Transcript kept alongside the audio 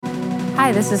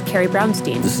Hi, this is Carrie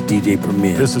Brownstein. This is DJ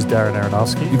Premier. This is Darren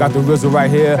Aronofsky. You got the RZA right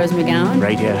here. Rose McGowan.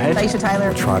 Radiohead. Aisha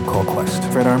Tyler. Tribe Called Quest.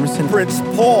 Fred Armisen. Prince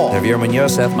Paul. Javier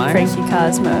Munoz. Seth Meyers. Frankie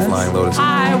Cosmos. Flying Lotus.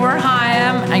 Hi, we're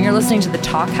Chaim, and you're listening to the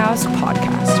Talk House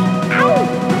podcast.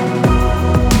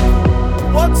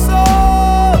 What's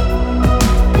up?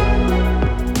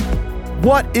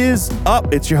 What is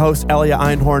up? It's your host, Elia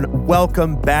Einhorn.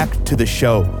 Welcome back to the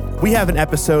show. We have an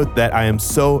episode that I am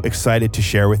so excited to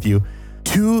share with you.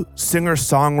 Two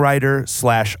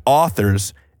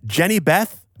singer-songwriter/authors, Jehnny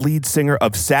Beth, lead singer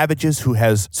of Savages, who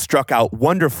has struck out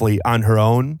wonderfully on her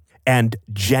own, and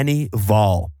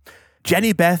Hval.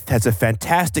 Jehnny Beth has a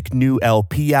fantastic new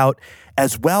LP out,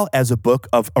 as well as a book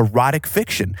of erotic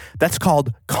fiction that's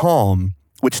called Calm,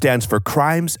 which stands for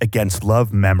Crimes Against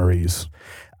Love Memories.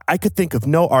 I could think of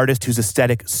no artist whose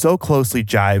aesthetic so closely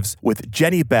jives with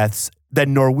Jehnny Beth's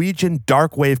than Norwegian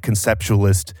dark wave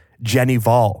conceptualist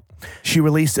Hval. She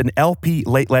released an LP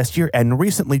late last year and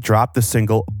recently dropped the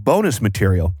single Bonus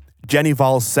Material.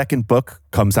 Hval's second book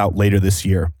comes out later this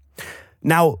year.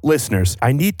 Now, listeners,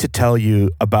 I need to tell you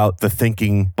about the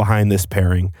thinking behind this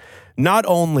pairing. Not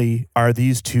only are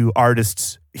these two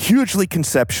artists hugely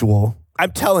conceptual,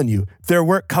 I'm telling you, their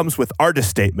work comes with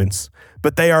artist statements,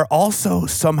 but they are also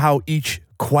somehow each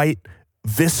quite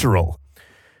visceral.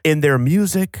 In their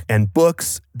music and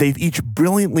books, they've each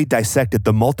brilliantly dissected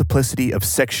the multiplicity of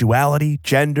sexuality,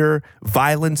 gender,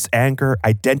 violence, anger,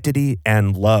 identity,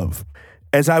 and love.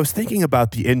 As I was thinking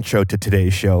about the intro to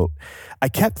today's show, I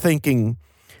kept thinking,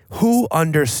 who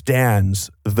understands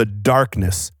the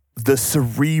darkness, the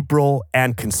cerebral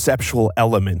and conceptual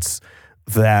elements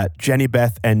that Jehnny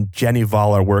Beth and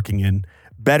Hval are working in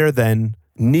better than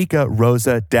Nika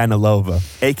Rosa Danilova,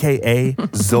 a.k.a.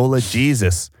 Zola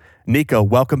Jesus? Nika,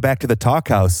 welcome back to the Talk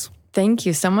House. Thank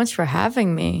you so much for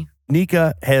having me.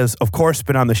 Nika has, of course,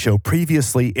 been on the show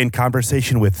previously in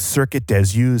conversation with Circuit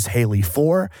des Yeux' Haley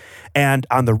 4, and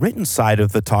on the written side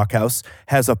of the Talk House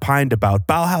has opined about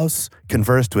Bauhaus,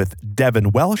 conversed with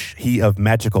Devin Welsh, he of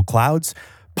Magical Clouds,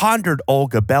 pondered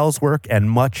Olga Bell's work,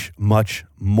 and much, much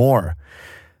more.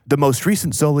 The most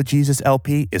recent Zola Jesus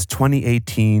LP is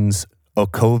 2018's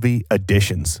Okovi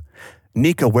Editions.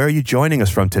 Nika, where are you joining us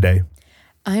from today?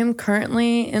 I am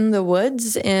currently in the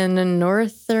woods in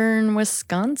northern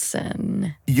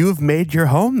Wisconsin. You've made your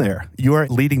home there. You are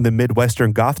leading the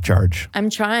Midwestern Goth Charge. I'm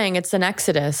trying. It's an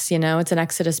exodus, it's an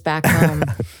exodus back home.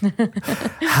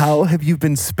 How have you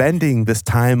been spending this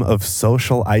time of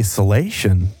social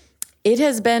isolation? It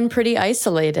has been pretty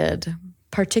isolated,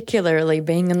 particularly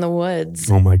being in the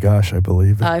woods. Oh my gosh, I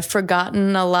believe it. I've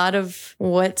forgotten a lot of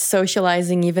what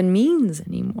socializing even means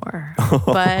anymore.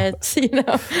 But,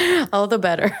 all the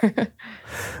better.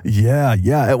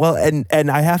 Yeah. Well, and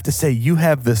I have to say, you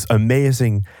have this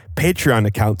amazing Patreon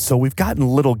account, so we've gotten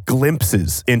little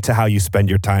glimpses into how you spend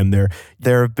your time there.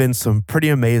 There have been some pretty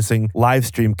amazing live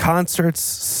stream concerts,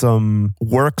 some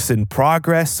works in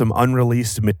progress, some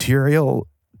unreleased material.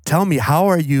 Tell me, how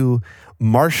are you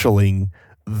marshaling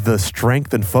the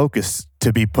strength and focus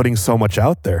to be putting so much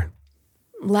out there?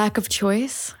 Lack of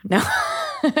choice? No.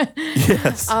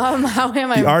 Yes. How am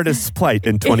I? The artist's plight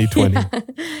in 2020. Yeah.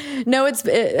 No,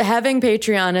 having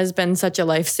Patreon has been such a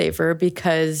lifesaver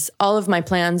because all of my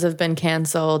plans have been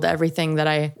canceled. Everything that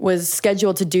I was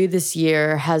scheduled to do this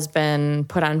year has been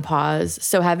put on pause.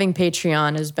 So having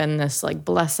Patreon has been this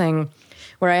blessing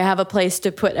where I have a place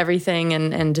to put everything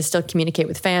and to still communicate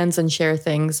with fans and share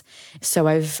things. So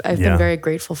I've been very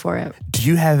grateful for it. Do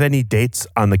you have any dates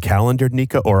on the calendar,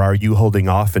 Nika, or are you holding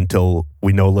off until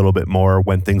we know a little bit more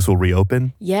when things will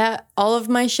reopen? Yeah, all of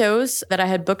my shows that I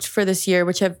had booked for this year,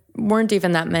 which weren't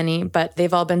even that many, but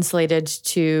they've all been slated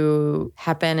to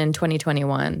happen in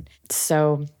 2021.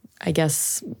 So I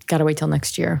guess gotta wait till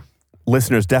next year.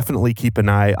 Listeners, definitely keep an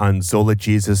eye on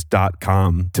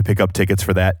zolajesus.com to pick up tickets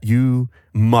for that. You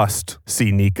must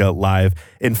see Nika live.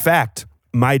 In fact,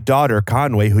 my daughter,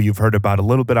 Conway, who you've heard about a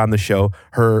little bit on the show,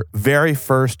 her very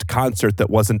first concert that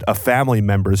wasn't a family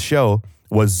member's show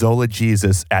was Zola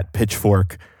Jesus at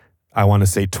Pitchfork, I want to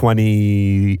say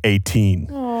 2018.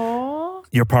 Aww.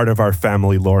 You're part of our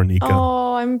family lore, Nika.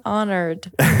 Oh, I'm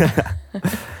honored.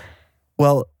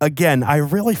 Well, again, I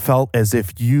really felt as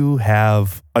if you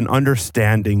have an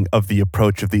understanding of the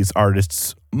approach of these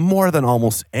artists more than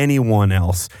almost anyone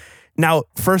else. Now,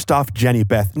 first off, Jehnny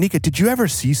Beth. Nika, did you ever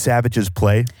see Savages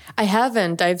play? I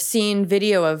haven't. I've seen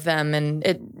video of them, and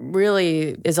it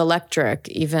really is electric,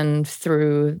 even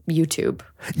through YouTube.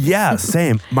 Yeah,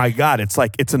 same. My God, it's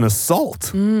like it's an assault.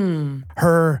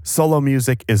 Her solo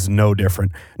music is no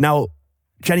different. Now,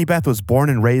 Jehnny Beth was born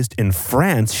and raised in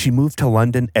France. She moved to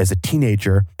London as a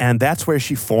teenager, and that's where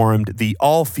she formed the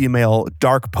all-female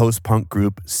dark post-punk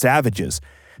group Savages.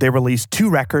 They released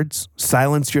 2 records,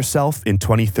 Silence Yourself in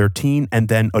 2013 and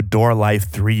then Adore Life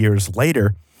 3 years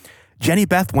later. Jehnny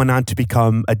Beth went on to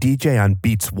become a DJ on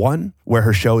Beats One, where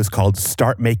her show is called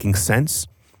Start Making Sense.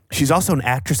 She's also an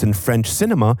actress in French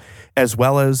cinema, as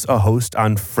well as a host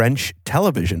on French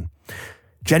television.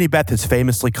 Jehnny Beth has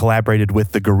famously collaborated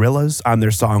with the Gorillaz on their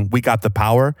song We Got the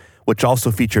Power, which also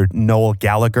featured Noel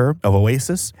Gallagher of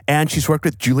Oasis, and she's worked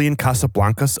with Julian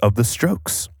Casablancas of The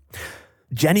Strokes.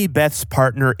 Jehnny Beth's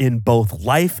partner in both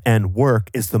life and work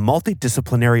is the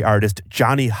multidisciplinary artist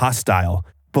Johnny Hostile.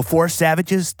 Before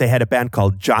Savages, they had a band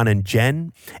called John and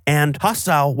Jen, and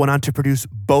Hostile went on to produce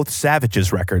both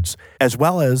Savages records, as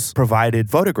well as provided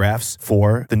photographs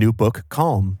for the new book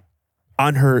Calm.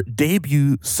 On her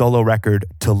debut solo record,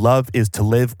 To Love Is to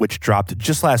Live, which dropped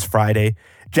just last Friday,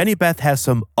 Jehnny Beth has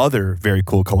some other very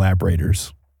cool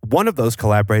collaborators. One of those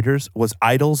collaborators was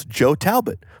Idol's Joe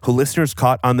Talbot, who listeners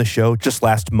caught on the show just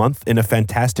last month in a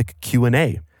fantastic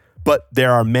Q&A. But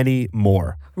there are many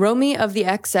more. Romy of the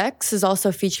XX is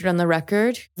also featured on the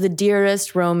record. The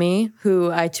Dearest Romy,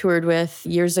 who I toured with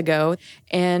years ago,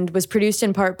 and was produced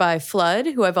in part by Flood,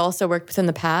 who I've also worked with in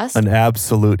the past. An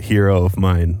absolute hero of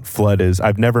mine. Flood is,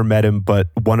 I've never met him, but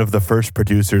one of the first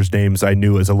producers' names I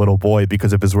knew as a little boy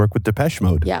because of his work with Depeche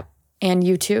Mode. Yeah, and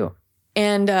you too.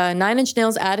 And Nine Inch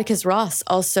Nails' Atticus Ross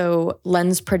also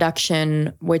lends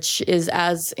production, which is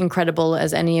as incredible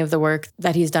as any of the work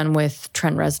that he's done with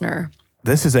Trent Reznor.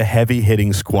 This is a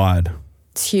heavy-hitting squad.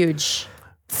 It's huge.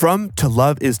 From To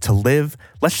Love Is to Live,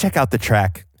 let's check out the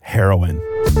track Heroin.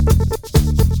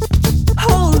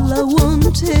 All I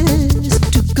want is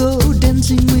to go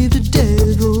dancing with the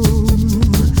devil.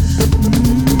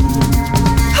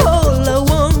 All I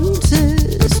want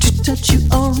is to touch you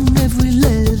on every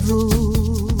level.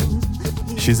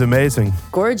 She's amazing.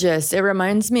 Gorgeous. It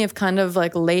reminds me of kind of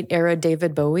like late era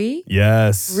David Bowie.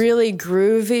 Yes. Really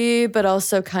groovy, but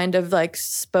also kind of like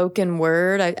spoken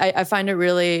word. I find it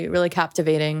really, really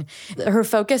captivating. Her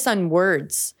focus on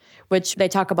words, which they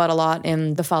talk about a lot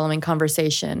in the following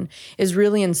conversation, is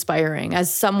really inspiring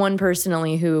as someone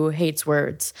personally who hates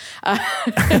words.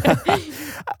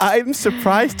 I'm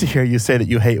surprised to hear you say that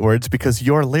you hate words because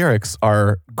your lyrics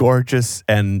are gorgeous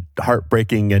and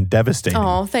heartbreaking and devastating.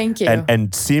 Oh, thank you.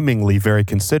 And seemingly very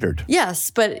considered.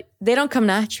 Yes, but they don't come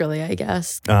naturally, I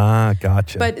guess. Ah,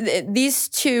 gotcha. But these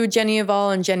two, Jehnny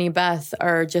Hval and Jehnny Beth,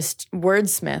 are just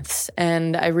wordsmiths,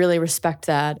 and I really respect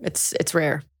that. It's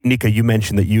rare. Nika, you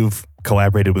mentioned that you've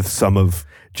collaborated with some of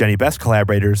Jehnny Beth's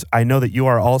collaborators. I know that you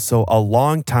are also a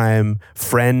longtime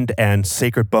friend and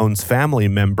Sacred Bones family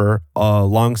member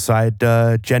alongside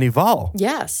Jehnny Hval.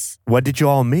 Yes. When did you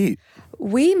all meet?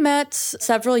 We met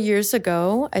several years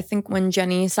ago, I think when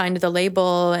Jehnny signed to the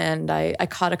label, and I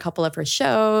caught a couple of her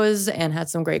shows and had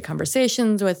some great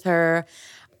conversations with her.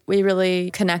 We really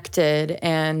connected,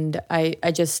 and I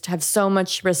just have so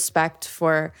much respect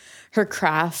for her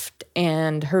craft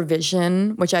and her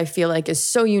vision, which I feel like is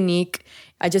so unique.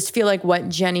 I just feel like what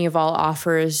Jehnny Hval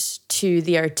offers to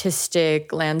the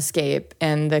artistic landscape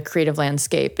and the creative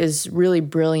landscape is really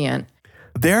brilliant.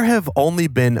 There have only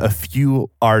been a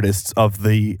few artists of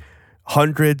the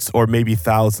hundreds or maybe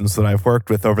thousands that I've worked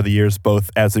with over the years, both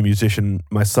as a musician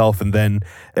myself and then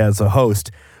as a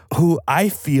host, who I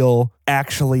feel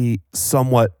actually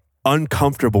somewhat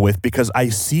uncomfortable with because I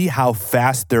see how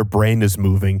fast their brain is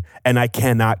moving and I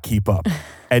cannot keep up.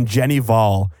 And Jehnny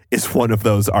Hval is one of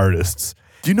those artists.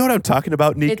 Do you know what I'm talking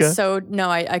about, Nika?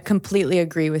 I completely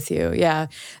agree with you. Yeah.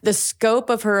 The scope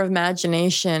of her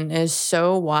imagination is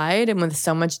so wide and with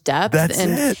so much depth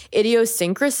and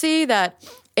idiosyncrasy that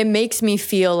it makes me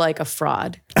feel like a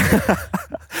fraud.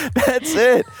 That's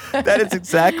it. That is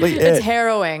exactly it. It's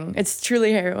harrowing. It's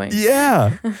truly harrowing.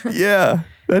 Yeah. Yeah.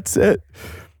 That's it.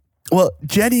 Well,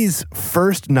 Jehnny's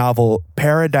first novel,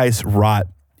 Paradise Rot,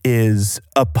 is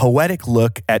a poetic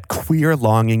look at queer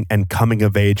longing and coming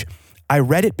of age. I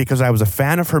read it because I was a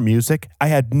fan of her music. I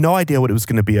had no idea what it was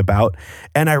going to be about.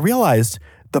 And I realized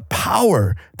the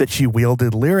power that she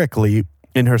wielded lyrically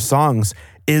in her songs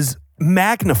is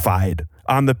magnified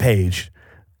on the page.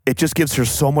 It just gives her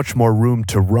so much more room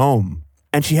to roam.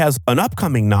 And she has an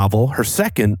upcoming novel, her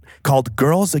second, called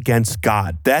Girls Against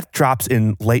God. That drops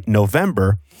in late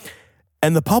November.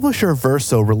 And the publisher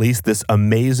Verso released this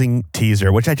amazing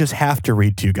teaser, which I just have to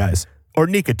read to you guys. Or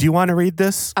Nika, do you want to read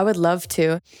this? I would love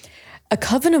to. A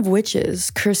coven of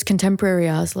witches curse contemporary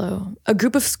Oslo. A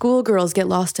group of schoolgirls get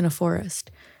lost in a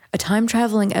forest. A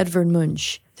time-traveling Edvard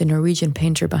Munch, the Norwegian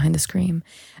painter behind the scream,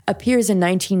 appears in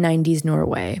 1990s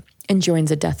Norway. and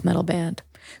joins a death metal band.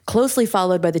 Closely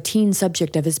followed by the teen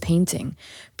subject of his painting,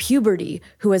 Puberty,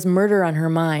 who has murder on her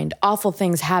mind, awful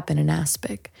things happen in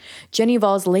Aspic. Jehnny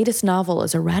Hval's latest novel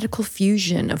is a radical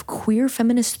fusion of queer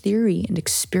feminist theory and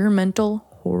experimental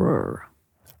horror.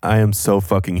 I am so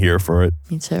fucking here for it.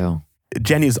 Me too.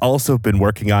 Jehnny's also been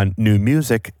working on new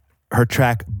music. Her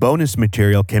track Bonus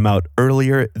Material came out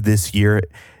earlier this year.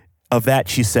 Of that,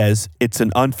 she says it's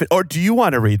an Or do you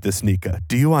want to read this, Nika?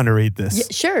 Do you want to read this? Yeah,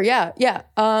 sure, yeah.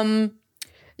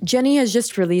 Jehnny has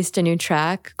just released a new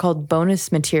track called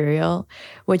Bonus Material,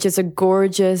 which is a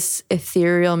gorgeous,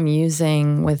 ethereal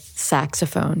musing with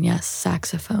saxophone. Yes,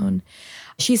 saxophone.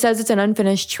 She says it's an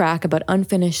unfinished track about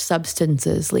unfinished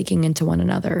substances leaking into one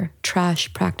another.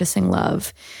 Trash practicing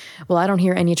love. Well, I don't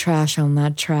hear any trash on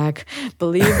that track.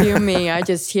 Believe you me, I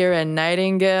just hear a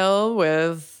nightingale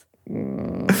with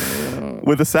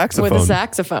a saxophone. With a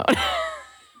saxophone.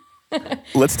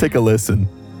 Let's take a listen.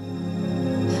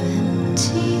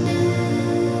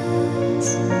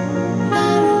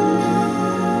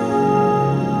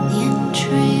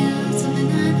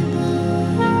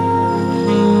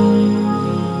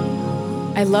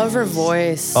 I love her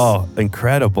voice. Oh,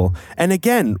 incredible. And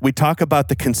again, we talk about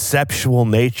the conceptual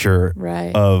nature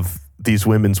of these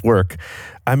women's work.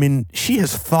 I mean, she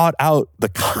has thought out the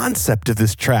concept of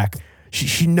this track.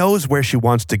 She knows where she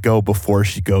wants to go before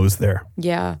she goes there.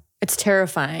 Yeah, it's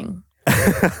terrifying.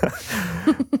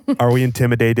 Are we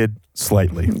intimidated?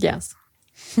 Slightly. Yes.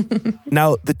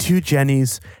 Now, the two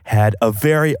Jehnnys had a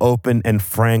very open and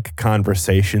frank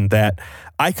conversation that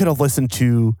I could have listened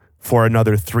to for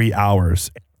another 3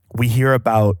 hours. We hear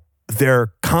about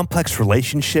their complex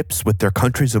relationships with their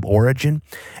countries of origin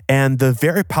and the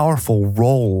very powerful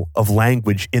role of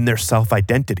language in their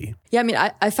self-identity. Yeah, I mean,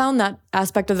 I found that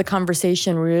aspect of the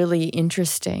conversation really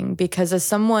interesting because as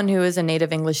someone who is a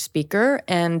native English speaker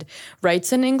and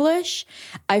writes in English,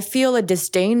 I feel a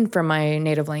disdain for my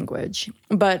native language.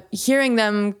 But hearing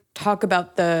them talk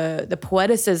about the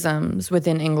poeticisms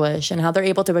within English and how they're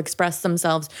able to express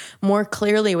themselves more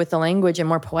clearly with the language and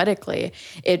more poetically,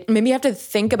 it made me have to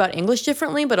think about English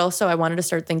differently, but also I wanted to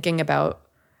start thinking about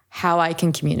how I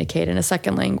can communicate in a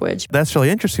second language. That's really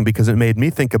interesting because it made me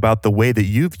think about the way that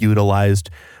you've utilized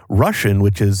Russian,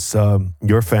 which is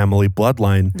your family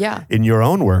bloodline, in your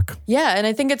own work. Yeah, and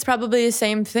I think it's probably the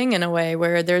same thing in a way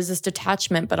where there's this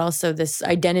detachment, but also this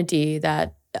identity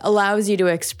that allows you to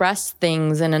express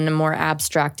things in a more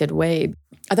abstracted way.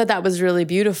 I thought that was really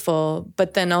beautiful,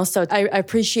 but then also I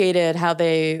appreciated how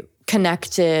they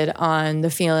connected on the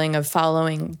feeling of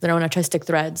following their own artistic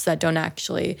threads that don't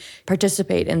actually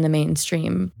participate in the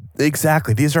mainstream.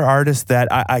 Exactly. These are artists that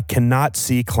I cannot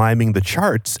see climbing the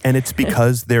charts, and it's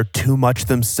because they're too much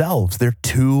themselves. They're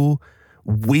too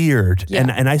weird. Yeah.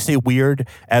 And I say weird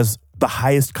as the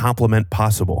highest compliment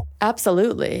possible.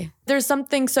 Absolutely. There's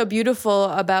something so beautiful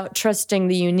about trusting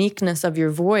the uniqueness of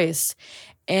your voice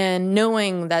and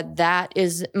knowing that that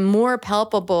is more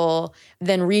palpable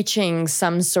than reaching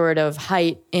some sort of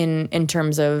height in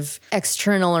terms of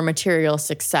external or material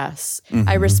success. Mm-hmm.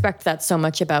 I respect that so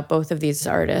much about both of these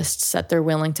artists, that they're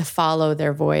willing to follow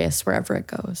their voice wherever it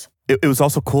goes. It was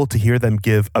also cool to hear them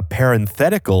give a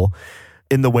parenthetical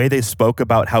in the way they spoke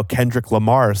about how Kendrick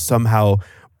Lamar somehow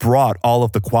brought all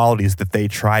of the qualities that they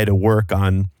try to work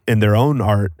on in their own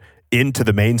art into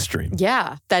the mainstream.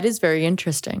 Yeah, that is very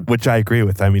interesting. Which I agree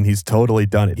with. I mean, he's totally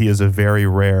done it. He is a very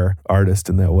rare artist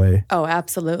in that way. Oh,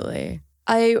 absolutely.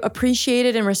 I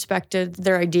appreciated and respected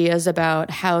their ideas about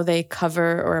how they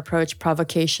cover or approach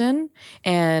provocation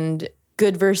and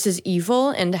good versus evil,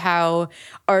 and how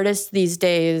artists these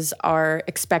days are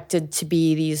expected to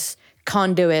be these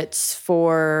conduits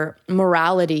for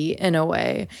morality in a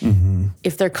way. Mm-hmm.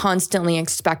 If they're constantly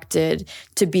expected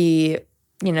to be,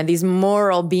 you know, these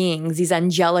moral beings, these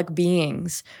angelic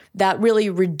beings, that really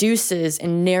reduces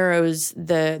and narrows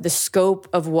the scope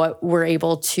of what we're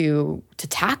able to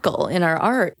tackle in our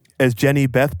art. As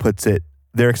Beth puts it,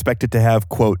 they're expected to have,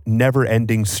 quote,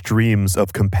 never-ending streams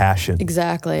of compassion.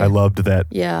 Exactly. I loved that.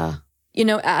 Yeah. You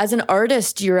know, as an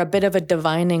artist, you're a bit of a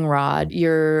divining rod.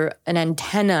 You're an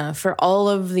antenna for all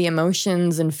of the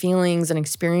emotions and feelings and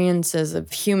experiences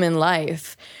of human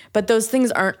life. But those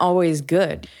things aren't always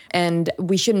good. And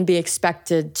we shouldn't be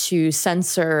expected to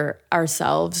censor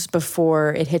ourselves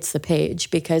before it hits the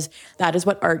page, because that is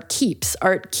what art keeps.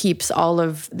 Art keeps all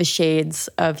of the shades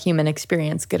of human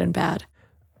experience, good and bad.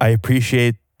 I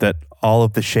appreciate that all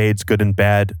of the shades, good and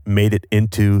bad, made it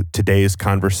into today's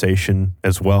conversation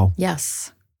as well.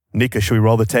 Yes. Nika, should we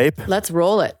roll the tape? Let's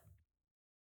roll it.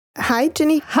 Hi,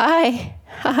 Jehnny. Hi.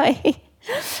 How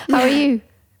are you?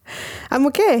 I'm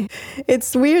okay.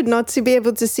 It's weird not to be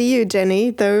able to see you,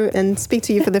 Jehnny, though, and speak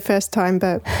to you for the first time,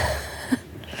 but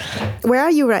where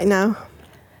are you right now?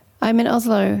 I'm in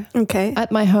Oslo. Okay.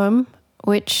 At my home,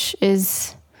 which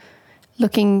is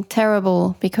looking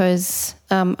terrible because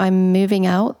I'm moving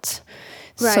out.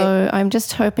 Right. So I'm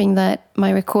just hoping that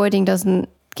my recording doesn't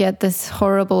get this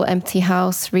horrible empty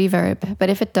house reverb. But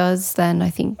if it does, then I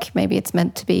think maybe it's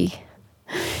meant to be.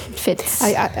 It fits.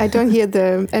 I don't hear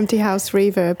the empty house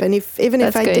reverb, and if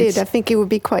I good. did, I think it would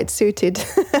be quite suited.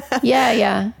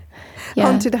 Yeah.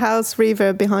 Onto the house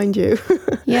reverb behind you.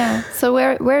 Yeah. So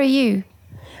where are you?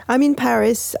 I'm in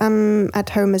Paris. I'm at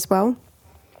home as well.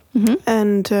 Mm-hmm.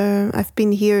 And I've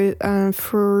been here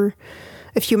for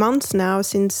a few months now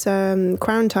since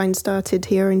quarantine started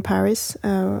here in Paris,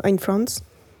 in France.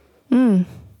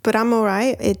 But I'm all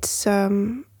right. It's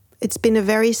been a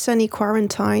very sunny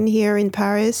quarantine here in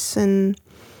Paris, and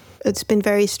it's been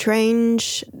very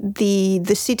strange.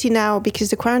 The city now, because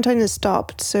the quarantine has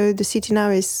stopped, so the city now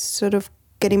is sort of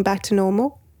getting back to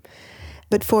normal.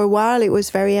 But for a while, it was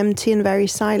very empty and very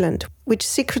silent, which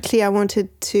secretly I wanted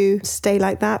to stay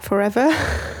like that forever.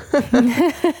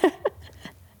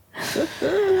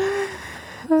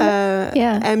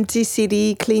 Empty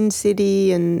city, clean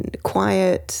city, and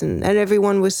quiet, and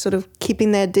everyone was sort of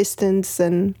keeping their distance,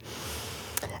 and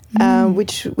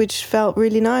which felt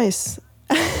really nice.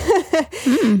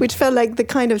 Which felt like the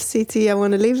kind of city I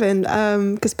want to live in,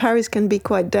 because Paris can be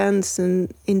quite dense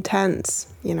and intense,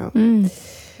 you know.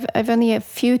 I've only a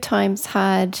few times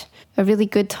had a really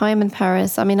good time in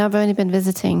Paris. I mean, I've only been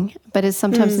visiting, but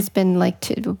sometimes it's been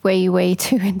like way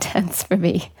too intense for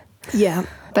me. Yeah.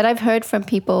 But I've heard from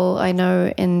people I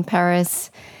know in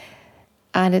Paris,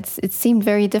 and it seemed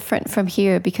very different from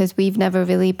here because we've never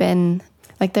really been,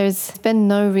 like there's been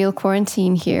no real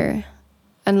quarantine here.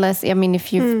 Unless, I mean,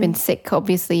 if you've been sick,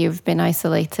 obviously you've been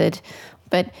isolated.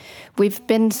 But we've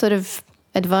been sort of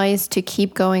advised to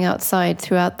keep going outside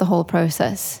throughout the whole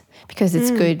process because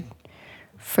it's good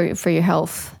for your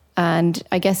health. And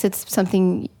I guess it's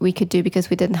something we could do because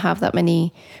we didn't have that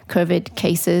many COVID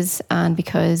cases, and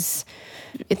because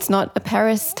it's not a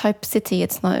Paris type city.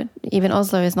 It's not, even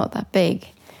Oslo is not that big.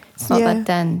 It's not that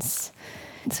dense.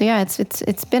 So yeah,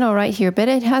 it's been all right here, but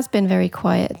it has been very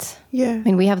quiet. Yeah. I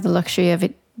mean, we have the luxury of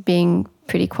it being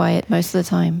pretty quiet most of the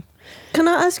time. Can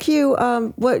I ask you,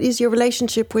 what is your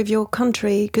relationship with your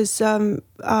country? Because from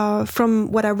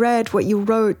what I read, what you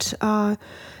wrote,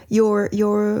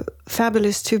 your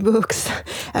fabulous 2 books,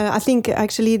 I think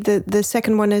actually the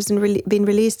second one hasn't been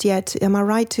released yet. Am I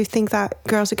right to think that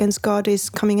Girls Against God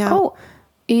is coming out? Oh,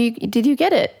 did you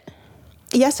get it?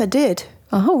 Yes, I did.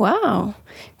 Oh, wow.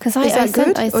 Because I said,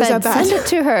 send it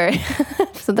to her.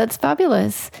 So that's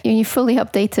fabulous. You're fully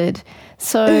updated.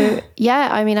 So, yeah,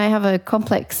 I mean, I have a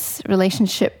complex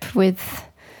relationship with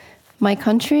my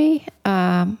country,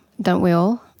 don't we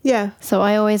all? Yeah. So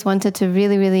I always wanted to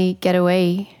really, really get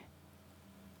away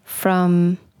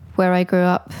from where I grew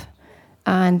up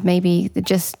and maybe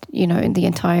just, in the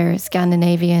entire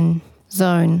Scandinavian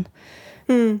zone,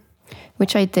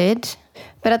 which I did.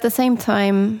 But at the same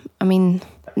time, I mean,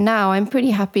 now I'm pretty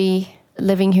happy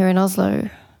living here in Oslo,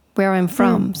 where I'm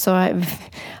from. So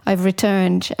I've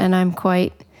returned, and I'm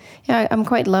quite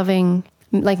loving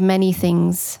like many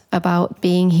things about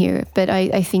being here. But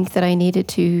I think that I needed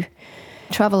to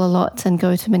travel a lot and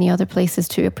go to many other places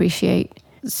to appreciate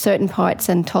certain parts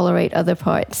and tolerate other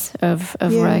parts of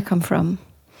where I come from.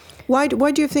 Why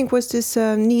do you think was this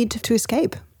need to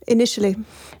escape initially?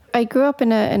 I grew up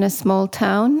in a small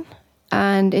town,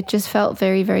 and it just felt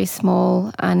very, very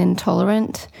small and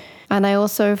intolerant. And I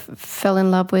also fell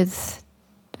in love with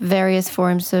various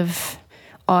forms of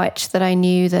art that I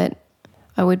knew that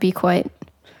I would be quite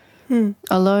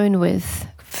alone with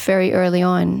very early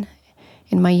on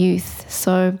in my youth.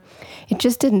 So it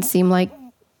just didn't seem like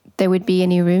there would be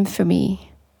any room for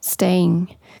me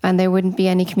staying, and there wouldn't be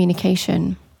any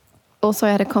communication. Also,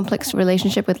 I had a complex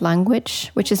relationship with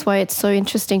language, which is why it's so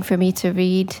interesting for me to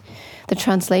read the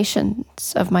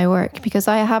translations of my work, because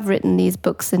I have written these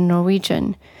books in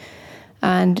Norwegian,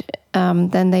 and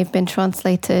then they've been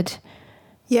translated.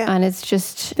 Yeah. And it's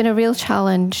just been a real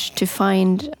challenge to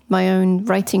find my own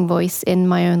writing voice in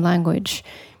my own language.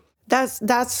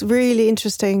 That's really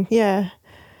interesting. Yeah.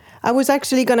 I was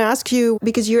actually going to ask you,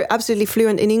 because you're absolutely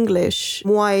fluent in English,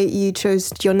 why you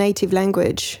chose your native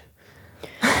language.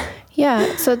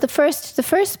 Yeah, so the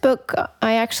first book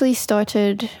I actually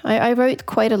started, I wrote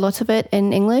quite a lot of it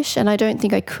in English, and I don't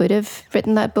think I could have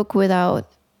written that book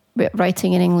without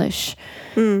writing in English.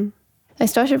 I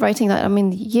started writing that,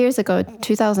 years ago,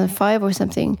 2005 or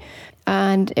something.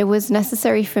 And it was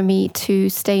necessary for me to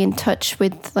stay in touch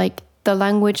with like the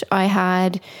language I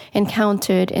had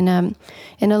encountered in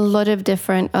a lot of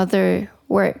different other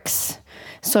works.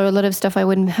 So a lot of stuff I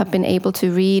wouldn't have been able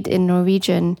to read in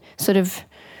Norwegian sort of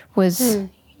was,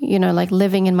 like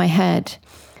living in my head.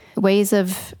 Ways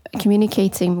of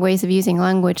communicating, ways of using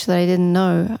language that I didn't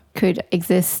know could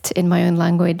exist in my own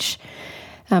language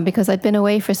because I'd been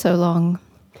away for so long.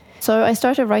 So I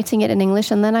started writing it in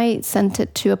English, and then I sent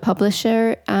it to a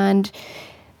publisher, and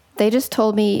they just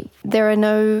told me there are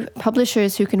no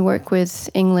publishers who can work with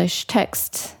English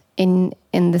text in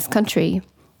this country.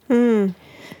 And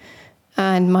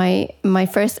my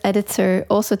first editor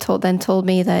also told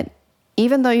me that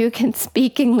even though you can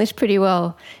speak English pretty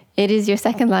well, it is your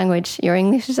second language. Your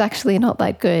English is actually not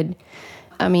that good.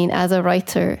 As a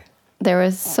writer, there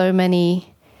are so many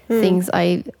things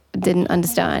I didn't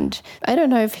understand. I don't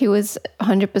know if he was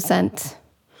 100%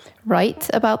 right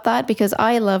about that, because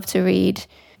I love to read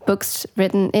books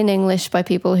written in English by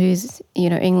people whose,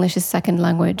 English is second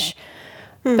language.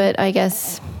 But I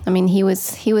guess, he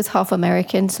was half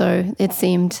American, so it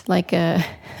seemed like a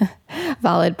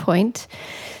valid point.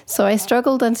 So I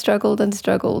struggled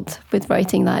with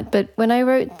writing that. But when I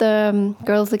wrote the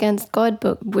Girls Against God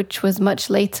book, which was much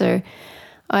later,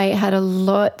 I had a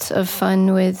lot of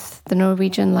fun with the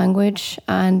Norwegian language.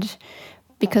 And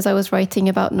because I was writing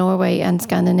about Norway and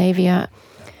Scandinavia,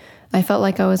 I felt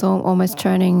like I was almost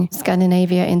turning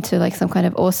Scandinavia into like some kind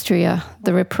of Austria,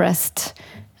 the repressed,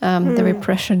 the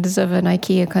repressions of an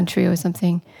IKEA country or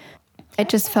something. It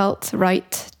just felt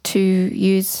right to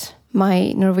use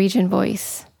my Norwegian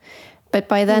voice. But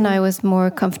by then I was more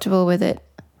comfortable with it.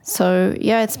 So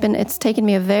yeah, it's taken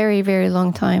me a very, very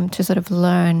long time to sort of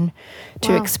learn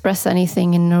to express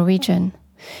anything in Norwegian.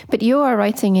 But you are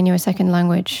writing in your second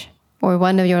language, or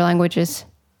one of your languages.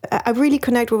 I really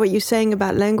connect with what you're saying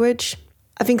about language.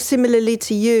 I think similarly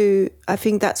to you, I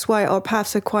think that's why our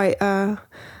paths are quite...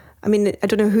 I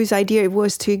don't know whose idea it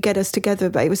was to get us together,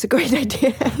 but it was a great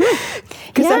idea.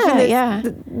 Because I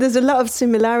think there's a lot of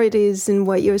similarities in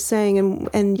what you're saying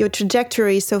and your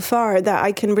trajectory so far that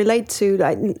I can relate to.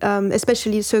 Like,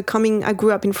 especially, I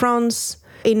grew up in France,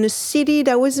 in a city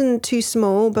that wasn't too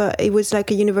small, but it was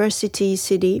like a university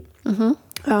city.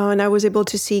 And I was able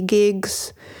to see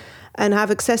gigs and have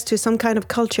access to some kind of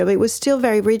culture, but it was still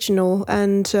very regional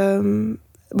and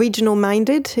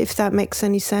regional-minded, if that makes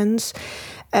any sense.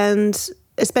 And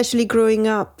especially growing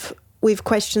up with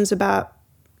questions about,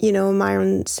 my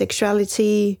own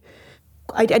sexuality,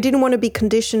 I didn't want to be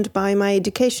conditioned by my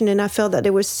education, and I felt that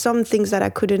there were some things that I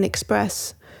couldn't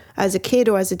express as a kid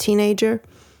or as a teenager.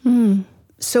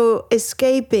 So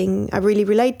escaping, I really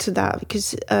relate to that,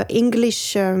 because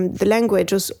English, the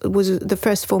language, was the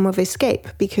first form of escape,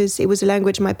 because it was a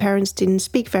language my parents didn't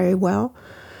speak very well.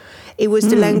 It was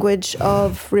the language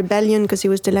of rebellion, because it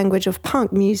was the language of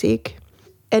punk music.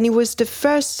 And it was the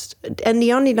first and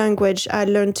the only language I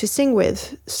learned to sing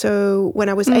with. So when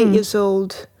I was 8 years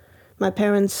old, my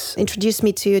parents introduced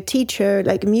me to a teacher,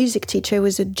 like a music teacher. Who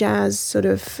was a jazz sort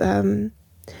of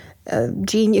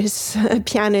genius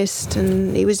pianist.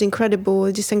 And he was incredible,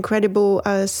 this incredible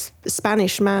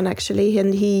Spanish man, actually.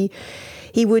 And he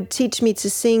would teach me to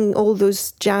sing all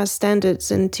those jazz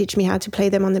standards and teach me how to play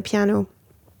them on the piano.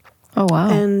 Oh, wow.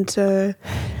 And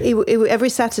every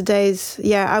Saturdays,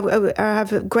 I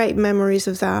have great memories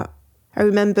of that. I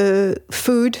remember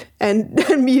food and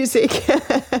music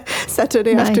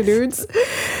Saturday afternoons.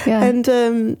 Yeah.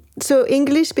 And so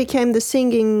English became the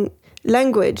singing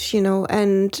language,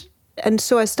 and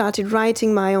so I started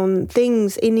writing my own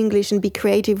things in English and be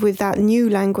creative with that new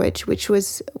language, which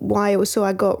was why also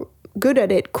I got good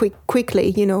at it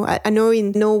quickly. I know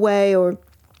in Norway or...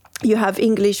 you have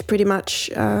English pretty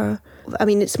much,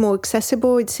 it's more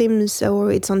accessible, it seems,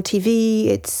 or it's on TV.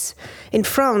 It's in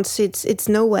France, it's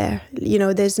nowhere.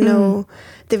 There's no...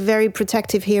 They're very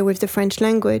protective here with the French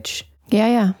language.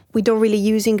 Yeah. We don't really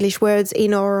use English words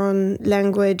in our own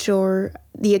language, or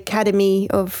the Academy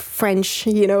of French,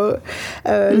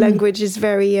 language is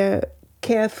very...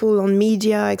 careful on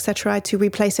media, etc., to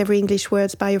replace every English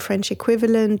words by a French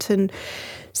equivalent. And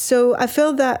so I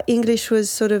felt that English was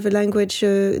sort of a language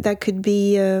that could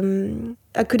be,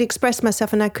 I could express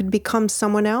myself and I could become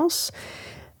someone else.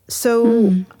 So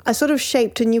I sort of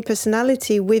shaped a new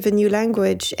personality with a new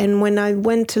language. And when I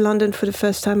went to London for the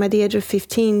first time at the age of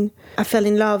 15, I fell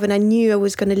in love and I knew I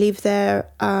was going to live there.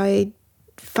 I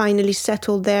finally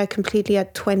settled there completely at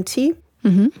 20.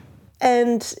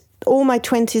 And all my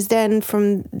 20s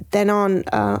from then on,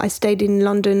 I stayed in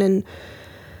London, and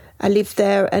I lived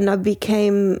there and I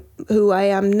became who I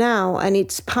am now. And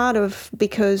it's part of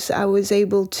because I was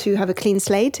able to have a clean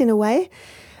slate in a way.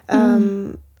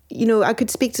 You know, I could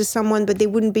speak to someone, but they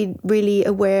wouldn't be really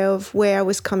aware of where I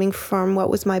was coming from, what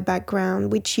was my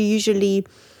background, which you usually,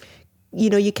 you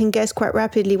know, you can guess quite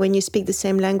rapidly when you speak the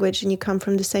same language and you come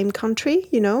from the same country,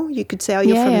 you know. You could say, oh,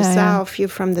 you're from the south, you're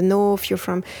from the north, you're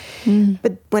from...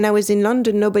 But when I was in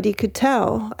London, nobody could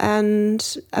tell.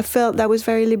 And I felt that was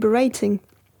very liberating.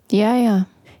 Yeah.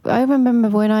 I remember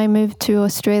when I moved to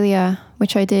Australia,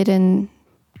 which I did in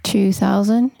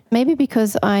 2000, maybe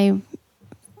because I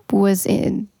was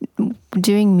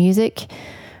doing music,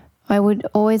 I would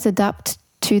always adapt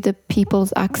to the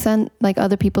people's accent, like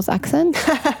other people's accent.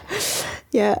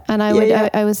 Yeah. And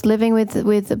I was living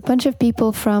with a bunch of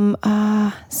people from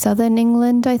southern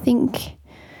England, I think,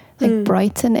 like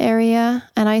Brighton area.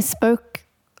 And I spoke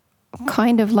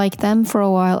kind of like them for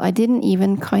a while. I didn't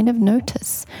even kind of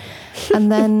notice.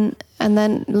 And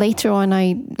then later on,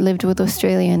 I lived with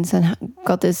Australians and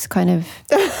got this kind of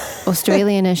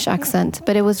Australianish accent.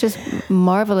 But it was just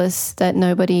marvelous that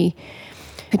nobody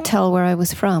could tell where I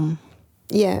was from.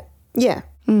 Yeah.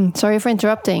 Sorry for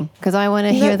interrupting, because I want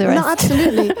to hear the rest. No,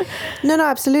 absolutely. No,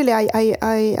 absolutely.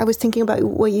 I was thinking about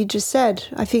what you just said.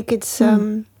 I think it's,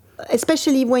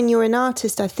 especially when you're an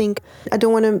artist, I think, I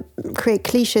don't want to create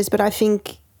cliches, but I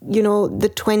think, you know, the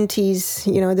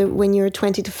 20s, you know, when you're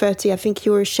 20 to 30, I think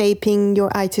you're shaping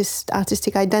your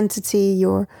artistic identity,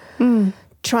 you're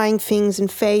trying things and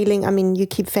failing. I mean, you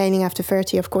keep failing after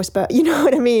 30, of course, but you know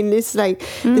what I mean? It's like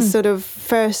this sort of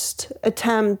first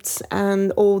attempts,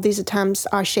 and all these attempts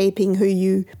are shaping who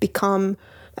you become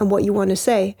and what you want to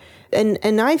say.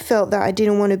 And I felt that I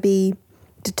didn't want to be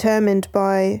determined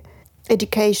by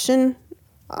education,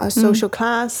 social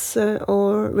class,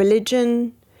 or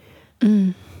religion.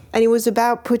 And it was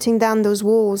about putting down those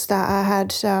walls that I had,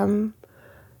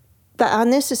 that are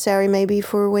necessary maybe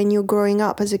for when you're growing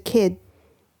up as a kid.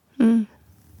 And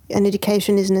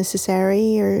education is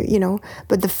necessary, or, you know,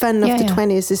 but the fun of the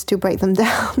 20s is to break them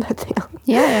down, I think.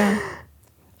 Yeah.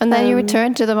 And then you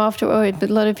return to them afterwards,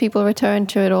 but a lot of people return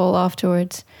to it all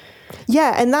afterwards.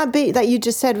 Yeah, and that bit that you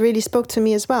just said really spoke to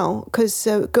me as well, because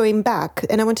going back,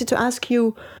 and I wanted to ask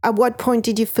you, at what point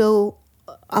did you feel,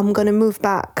 I'm going to move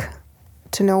back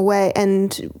to Norway?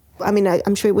 And I mean,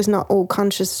 I'm sure it was not all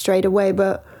conscious straight away,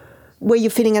 but were you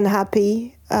feeling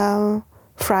unhappy,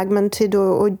 fragmented,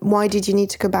 or why did you need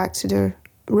to go back to the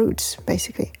roots,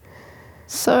 basically?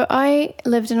 So I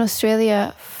lived in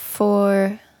Australia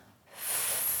for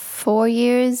 4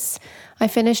 years. I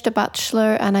finished a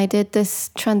bachelor and I did this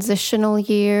transitional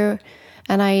year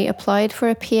and I applied for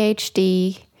a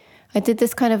PhD. I did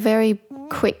this kind of very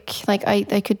quick, like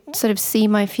I could sort of see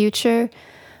my future.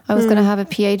 I was going to have a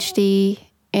PhD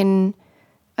in,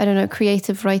 I don't know,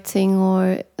 creative writing,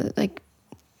 or like,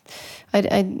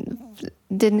 I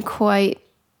didn't quite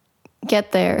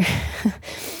get there,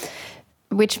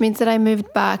 which means that I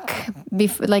moved back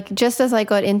like just as I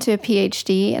got into a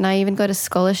PhD, and I even got a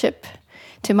scholarship.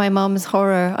 To my mom's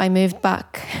horror, I moved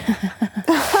back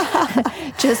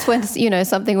just when, you know,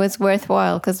 something was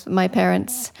worthwhile, because my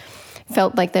parents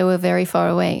felt like they were very far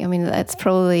away. I mean, that's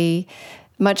probably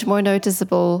much more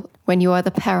noticeable when you are the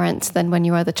parent than when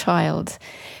you are the child.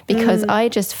 Because I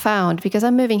just found, because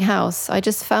I'm moving house, I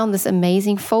just found this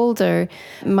amazing folder.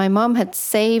 My mom had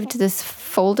saved this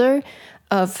folder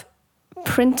of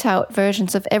printout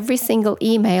versions of every single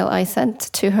email I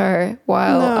sent to her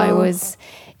while I was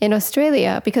in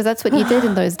Australia, because that's what you did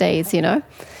in those days, you know?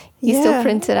 You still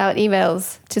printed out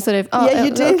emails to sort of,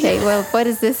 you did. Okay, well, what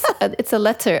is this? It's a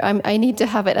letter. I need to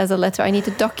have it as a letter. I need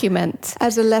to document.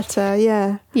 As a letter,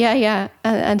 yeah. Yeah.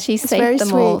 And she saved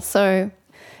them all. So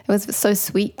it was so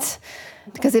sweet,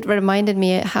 because it reminded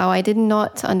me how I did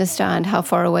not understand how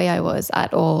far away I was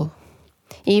at all,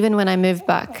 even when I moved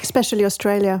back. Especially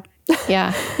Australia.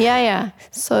 Yeah.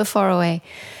 So far away.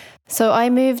 So I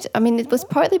moved, I mean, it was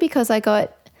partly because I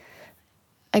got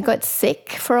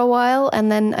sick for a while, and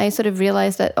then I sort of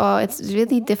realized that, it's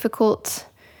really difficult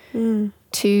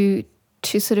to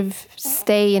sort of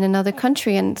stay in another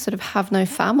country and sort of have no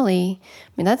family.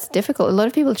 I mean, that's difficult. A lot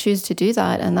of people choose to do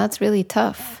that, and that's really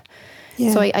tough.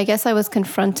 Yeah. So I guess I was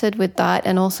confronted with that,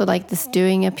 and also like this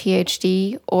doing a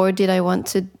PhD, or did I want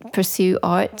to pursue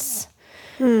arts?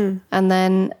 And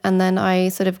then I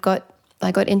sort of got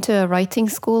into a writing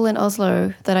school in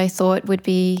Oslo that I thought would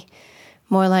be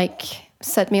more like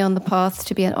set me on the path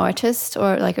to be an artist,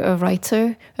 or like a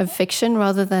writer of fiction,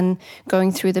 rather than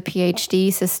going through the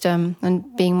PhD system and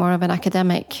being more of an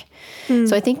academic.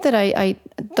 So I think that I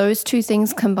those two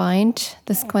things combined,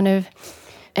 this kind of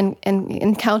and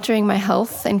encountering my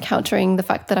health, encountering the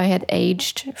fact that I had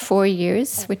aged 4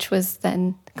 years, which was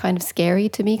then kind of scary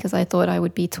to me because I thought I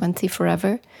would be 20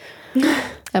 forever.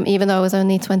 Even though I was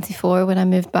only 24 when I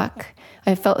moved back,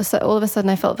 all of a sudden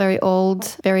I felt very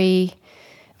old, very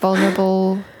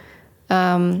vulnerable,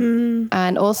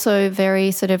 and also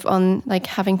very sort of on like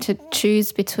having to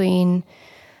choose between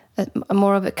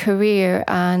more of a career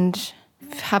and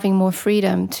having more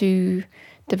freedom to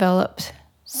develop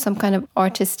some kind of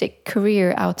artistic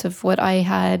career out of what I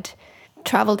had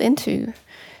traveled into.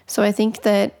 So I think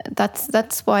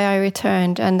that's why I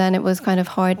returned, and then it was kind of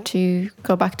hard to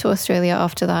go back to Australia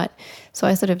after that. So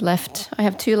I sort of left. I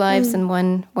have two lives, and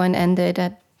one ended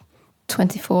at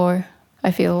 24,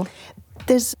 I feel.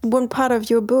 There's one part of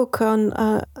your book on,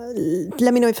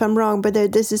 let me know if I'm wrong, but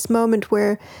there's this moment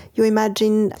where you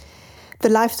imagine the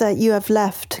life that you have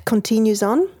left continues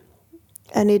on,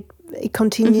 and it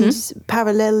continues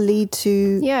parallelly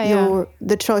to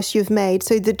the choice you've made.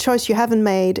 So the choice you haven't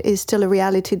made is still a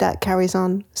reality that carries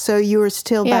on. So you're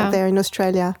still back there in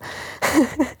Australia,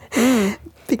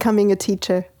 becoming a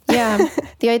teacher. Yeah,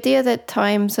 the idea that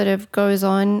time sort of goes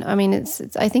on. I mean,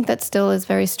 I think that still is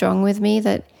very strong with me,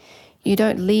 that you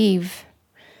don't leave.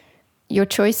 Your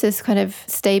choices kind of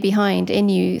stay behind in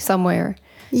you somewhere.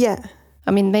 Yeah.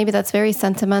 I mean, maybe that's very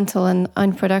sentimental and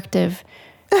unproductive,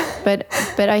 but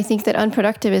I think that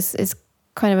unproductive is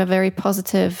kind of a very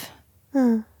positive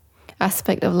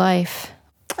aspect of life.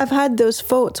 I've had those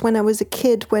thoughts when I was a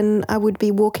kid, when I would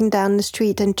be walking down the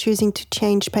street and choosing to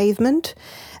change pavement.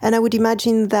 And I would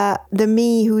imagine that the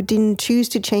me who didn't choose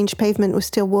to change pavement was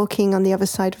still walking on the other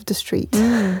side of the street.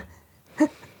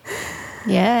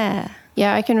 Yeah,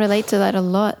 I can relate to that a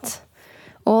lot.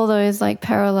 All those like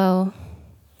parallel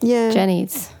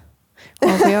Jennys.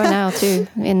 Well, we are now too,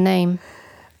 in name.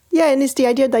 Yeah, and it's the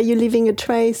idea that you're leaving a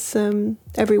trace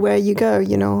everywhere you go,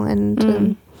 you know,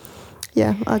 and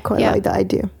I quite like that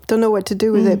idea. Don't know what to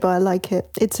do with it, but I like it.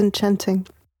 It's enchanting.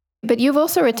 But you've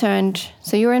also returned.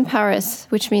 So you're in Paris,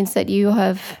 which means that you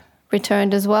have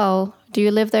returned as well. Do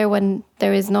you live there when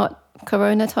there is not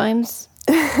Corona times?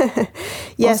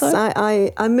 Yes,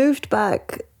 I moved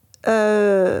back,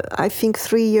 I think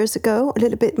 3 years ago, a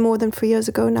little bit more than 3 years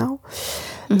ago now.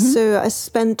 So I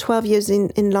spent 12 years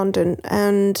in London,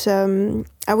 and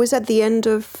I was at the end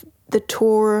of the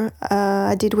tour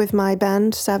I did with my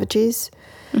band, Savages.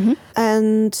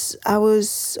 And I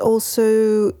was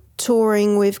also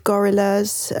touring with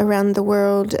Gorillaz around the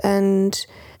world, and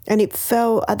it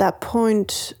felt at that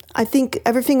point, I think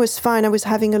everything was fine. I was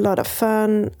having a lot of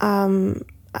fun.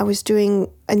 I was doing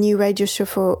a new radio show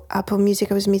for Apple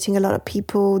Music. I was meeting a lot of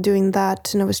people doing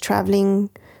that, and I was traveling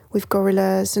with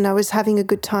Gorillaz, and I was having a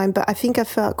good time. But I think I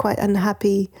felt quite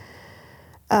unhappy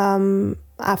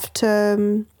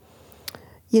after,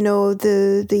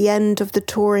 the end of the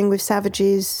touring with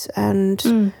Savages,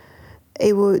 and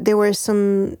there were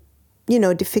some,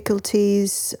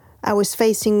 difficulties I was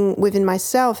facing within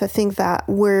myself, I think, that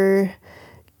were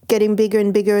getting bigger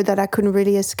and bigger, that I couldn't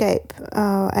really escape.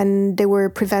 And they were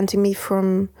preventing me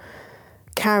from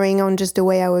carrying on just the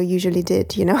way I usually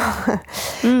did,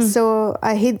 So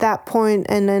I hit that point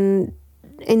and then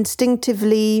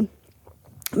instinctively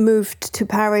moved to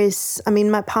Paris. I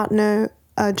mean, my partner,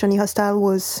 Jehnny,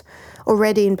 was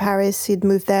already in Paris. He'd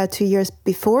moved there 2 years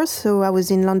before, so I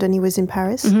was in London, he was in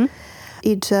Paris.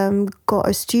 He'd got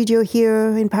a studio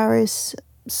here in Paris.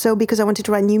 So because I wanted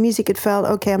to write new music, it felt,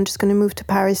 okay, I'm just going to move to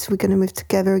Paris. We're going to move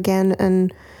together again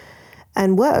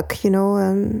and work,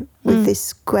 with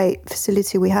this great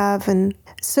facility we have. And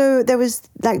so there was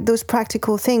like those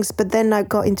practical things. But then I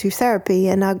got into therapy,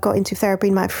 and I got into therapy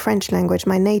in my French language,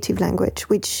 my native language,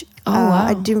 which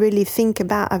I didn't really think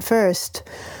about at first.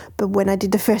 But when I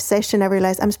did the first session, I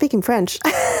realized I'm speaking French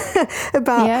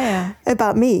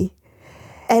about me.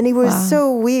 And it was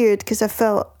so weird, because I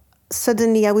felt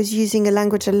suddenly I was using a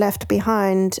language I left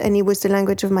behind, and it was the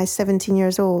language of my 17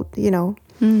 years old,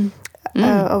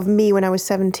 of me when I was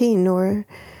 17, or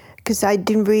because I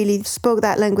didn't really spoke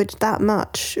that language that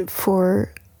much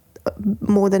for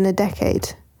more than a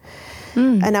decade.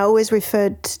 And I always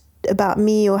referred about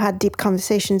me or had deep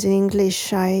conversations in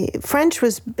English. French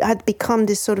had become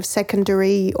this sort of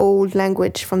secondary old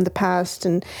language from the past,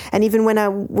 and even when I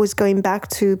was going back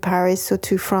to Paris or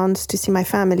to France to see my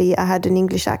family, I had an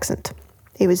English accent.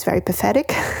 It was very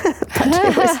pathetic,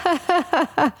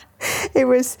 but there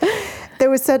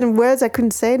were certain words I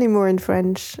couldn't say anymore in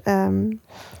French,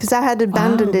 because I had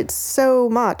abandoned it so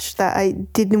much that I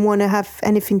didn't want to have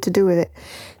anything to do with it.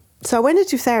 So I went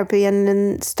into therapy and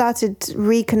then started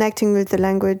reconnecting with the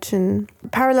language. And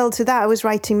parallel to that, I was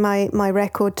writing my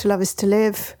record, To Love Is To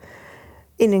Live.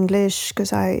 in English,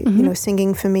 because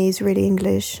singing for me is really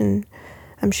English, and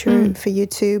I'm sure for you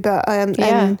too. But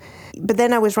but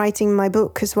then I was writing my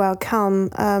book as well, Calm,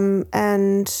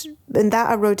 and that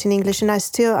I wrote in English, and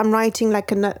I'm writing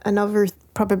like another,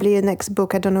 probably a next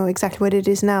book. I don't know exactly what it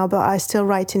is now, but I still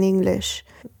write in English.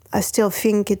 I still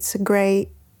think it's a great,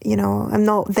 I'm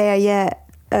not there yet.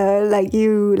 Like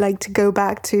you, like to go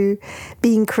back to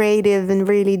being creative and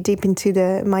really deep into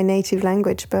my native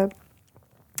language, but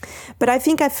I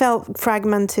think I felt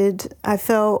fragmented. I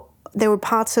felt there were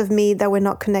parts of me that were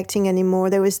not connecting anymore.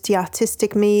 There was the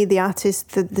artistic me, the artist,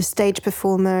 the stage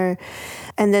performer,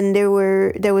 and then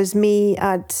there was me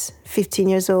at 15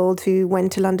 years old who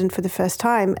went to London for the first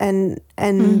time, and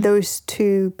those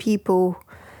two people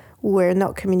were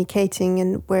not communicating,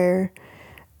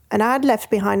 and I had left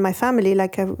behind my family.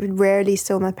 Like, I rarely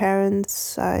saw my parents.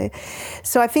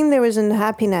 So I think there was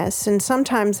unhappiness, and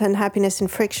sometimes unhappiness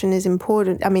and friction is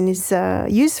important. I mean, it's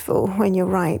useful when you're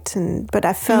right. But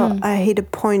I felt I hit a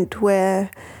point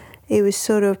where it was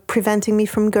sort of preventing me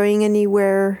from going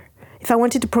anywhere. If I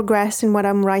wanted to progress in what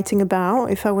I'm writing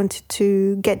about, if I wanted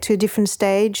to get to a different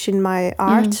stage in my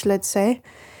art, let's say,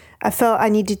 I felt I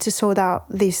needed to sort out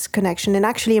this connection and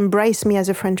actually embrace me as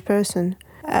a French person.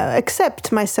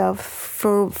 Accept myself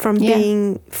from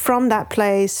being from that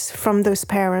place, from those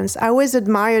parents. I always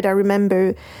admired, I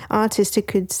remember, artists who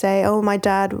could say, oh, my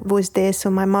dad was this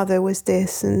or my mother was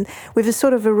this, and with a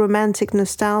sort of a romantic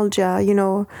nostalgia,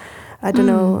 I don't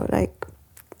know, like,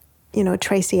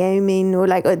 Tracy Emin or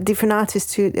like different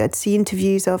artists who I'd see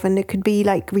interviews of, and it could be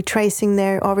like retracing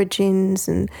their origins,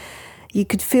 and you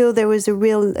could feel there was a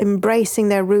real embracing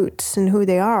their roots and who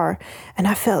they are. And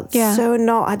I felt so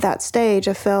not at that stage.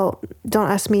 I felt, don't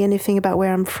ask me anything about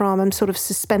where I'm from. I'm sort of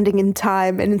suspending in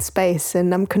time and in space,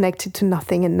 and I'm connected to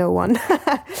nothing and no one.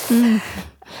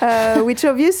 Which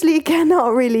obviously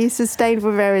cannot really sustain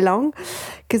for very long,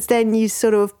 because then you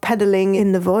sort of pedaling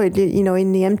in the void,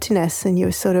 in the emptiness, and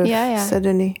you sort of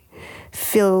suddenly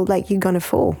feel like you're going to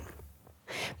fall.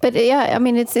 But I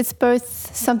mean, it's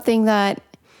both something that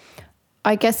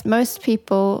I guess most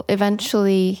people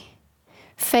eventually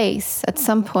face at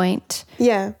some point.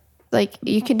 Yeah. Like,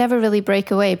 you can never really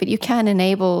break away, but you can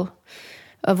enable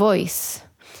a voice.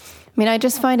 I mean, I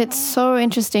just find it so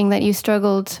interesting that you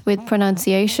struggled with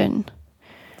pronunciation.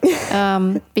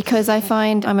 Because I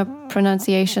find I'm a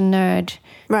pronunciation nerd.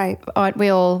 Right. Aren't we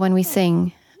all when we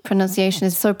sing? Pronunciation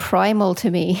is so primal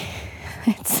to me.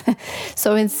 It's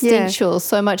so instinctual,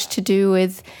 so much to do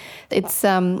with it's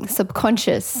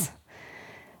subconscious.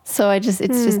 So it's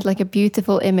just like a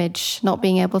beautiful image, not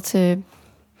being able to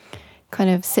kind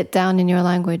of sit down in your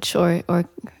language or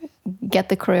get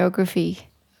the choreography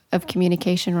of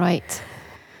communication right.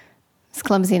 It's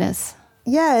clumsiness.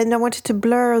 Yeah, and I wanted to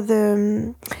blur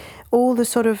all the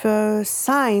sort of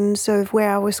signs of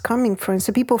where I was coming from.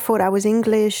 So people thought I was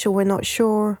English or were not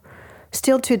sure.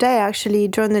 Still today, actually,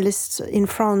 journalists in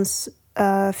France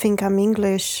think I'm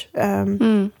English. I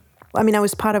mean, I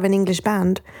was part of an English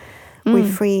band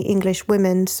with 3 English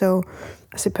women, so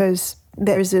I suppose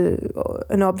there is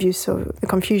an obvious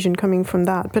confusion coming from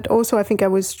that. But also, I think I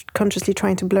was consciously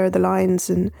trying to blur the lines,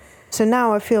 and so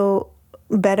now I feel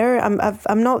better.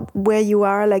 I'm not where you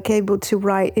are, like able to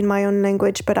write in my own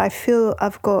language, but I feel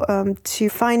I've got to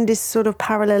find this sort of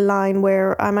parallel line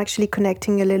where I'm actually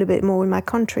connecting a little bit more with my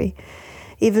country,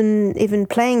 even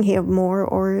playing here more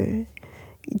or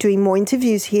doing more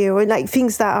interviews here, or like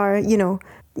things that are,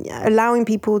 allowing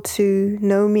people to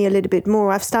know me a little bit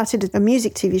more. I've started a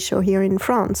music TV show here in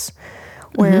France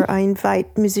where I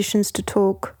invite musicians to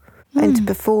talk and to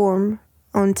perform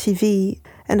on TV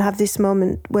and have this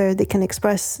moment where they can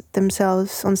express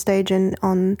themselves on stage and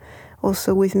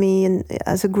also with me and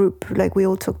as a group, like we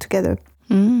all talk together.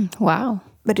 Wow.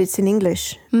 But it's in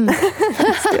English.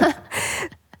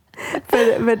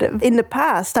 But in the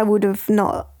past, I would have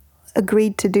not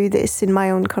agreed to do this in my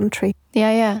own country.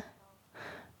 Yeah.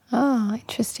 Oh,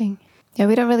 interesting. Yeah,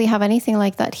 we don't really have anything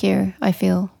like that here, I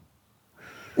feel.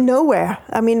 Nowhere.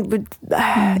 I mean,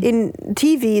 in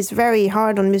TV is very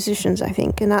hard on musicians, I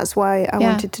think, and that's why I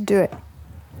wanted to do it.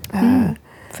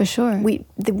 For sure. We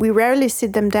rarely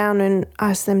sit them down and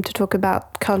ask them to talk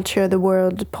about culture, the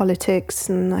world, politics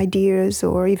and ideas,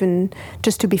 or even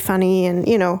just to be funny and,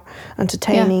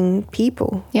 entertaining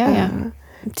people. Yeah.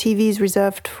 TV is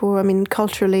reserved for,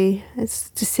 culturally, it's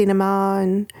the cinema.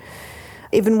 And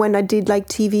even when I did like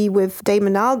TV with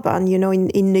Damon Albarn,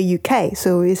 in the UK,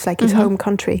 so it's like his home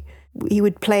country, he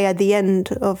would play at the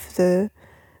end of the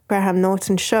Graham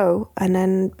Norton show and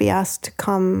then be asked to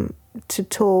come to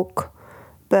talk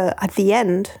But at the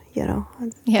end,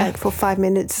 like for 5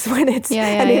 minutes when it's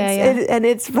and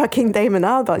it's fucking Damon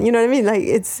Albarn, you know what I mean?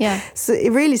 Like so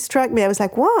it really struck me. I was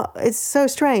like, what? It's so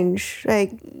strange.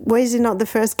 Like, why is he not the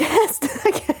first guest?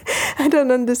 I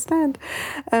don't understand.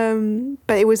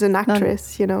 But it was an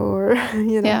actress, or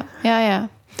Yeah.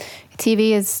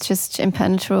 TV is just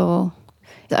impenetrable.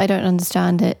 I don't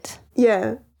understand it.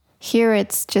 Yeah. Here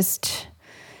it's just,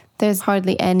 there's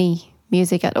hardly any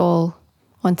music at all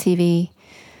on TV.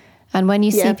 And when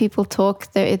you see people talk,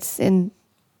 it's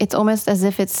almost as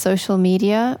if it's social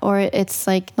media, or it's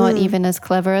like not even as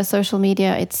clever as social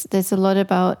media. There's a lot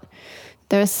about,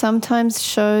 there are sometimes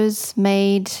shows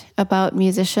made about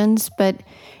musicians, but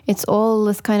it's all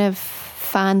this kind of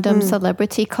fandom,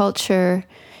 celebrity culture.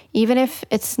 Even if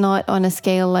it's not on a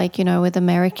scale like, with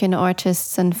American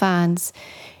artists and fans,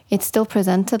 it's still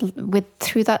presented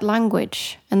through that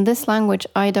language. And this language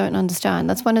I don't understand.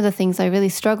 That's one of the things I really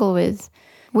struggle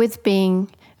with being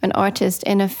an artist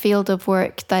in a field of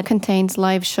work that contains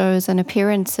live shows and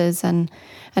appearances and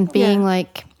being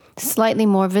like slightly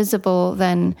more visible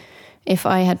than if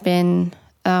I had been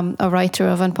a writer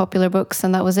of unpopular books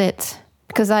and that was it.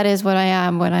 Because that is what I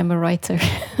am when I'm a writer.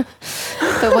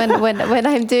 But when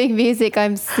I'm doing music,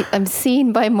 I'm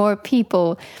seen by more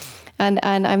people. And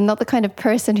I'm not the kind of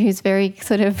person who's very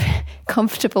sort of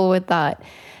comfortable with that.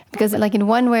 Because like in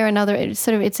one way or another, it's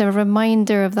a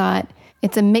reminder of that.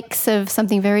 It's a mix of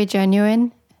something very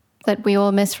genuine that we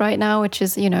all miss right now, which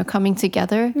is, coming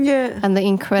together. Yeah. And the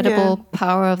incredible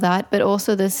power of that. But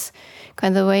also this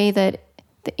kind of the way that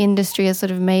the industry has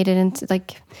sort of made it into,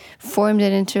 like, formed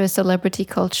it into a celebrity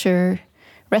culture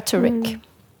rhetoric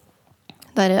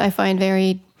that I find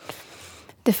very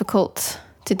difficult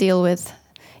to deal with.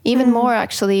 Even more,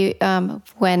 actually,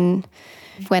 when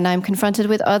I'm confronted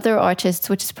with other artists,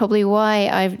 which is probably why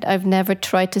I've never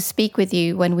tried to speak with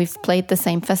you when we've played the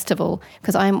same festival,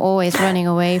 because I'm always running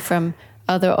away from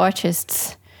other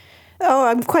artists. Oh,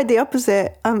 I'm quite the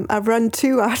opposite. I run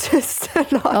to artists a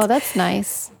lot. Oh, that's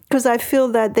nice. Because I feel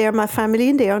that they are my family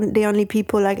and they are the only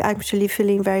people like actually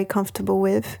feeling very comfortable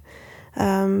with.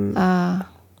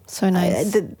 So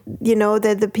nice.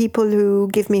 They're the people who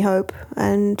give me hope.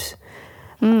 And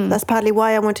that's partly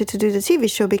why I wanted to do the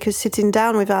TV show, because sitting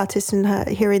down with artists and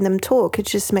hearing them talk, it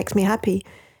just makes me happy.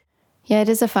 Yeah, it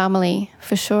is a family,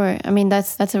 for sure. I mean,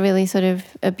 that's a really sort of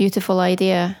a beautiful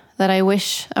idea that I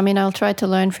wish, I'll try to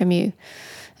learn from you.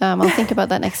 I'll think about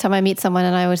that next time I meet someone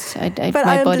and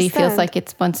my body feels like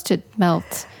it wants to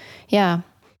melt. Yeah.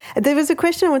 There was a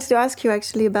question I wanted to ask you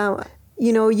actually about,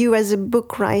 you as a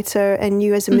book writer and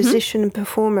you as a musician and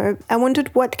performer. I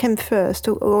wondered what came first,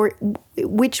 or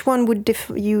which one would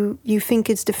you think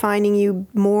is defining you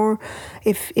more,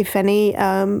 if any.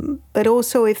 But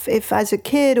also if as a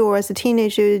kid or as a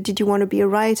teenager, did you want to be a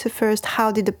writer first?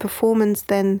 How did the performance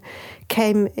then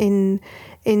came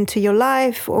into your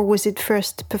life, or was it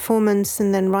first performance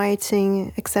and then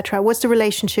writing, etc.? What's the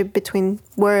relationship between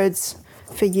words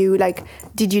for you? Like,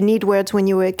 did you need words when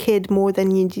you were a kid more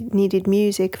than you needed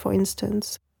music, for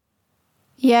instance?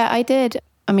 Yeah, I did.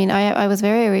 I was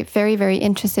very, very, very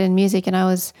interested in music, and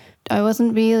I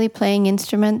wasn't really playing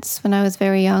instruments when I was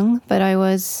very young, but I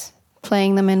was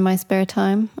playing them in my spare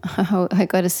time. I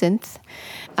got a synth,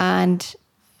 and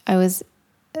I was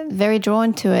very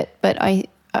drawn to it, but I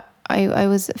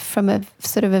was from a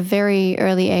sort of a very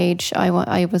early age,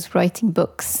 I was writing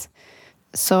books.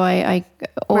 So I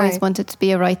always wanted to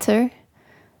be a writer.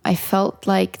 I felt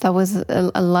like that was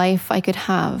a life I could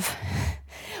have.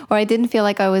 Or I didn't feel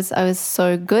like I was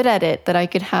so good at it that I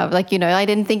could have, I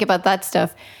didn't think about that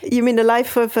stuff. You mean a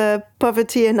life of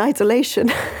poverty and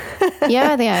isolation?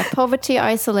 Yeah. Poverty,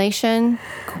 isolation,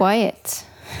 quiet.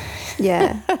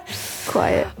 Yeah,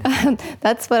 quiet.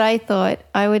 That's what I thought.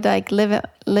 I would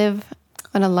live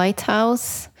on a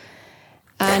lighthouse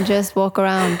and just walk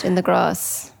around in the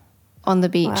grass on the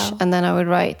beach. Wow. And then I would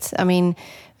write.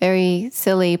 Very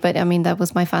silly, but that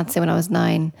was my fantasy when I was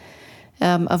 9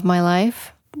 of my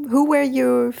life. Who were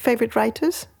your favorite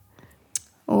writers?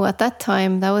 Oh, at that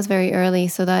time, that was very early.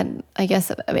 So that, I guess,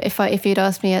 if you'd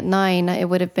asked me at 9, it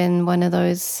would have been one of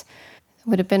those,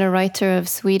 would have been a writer of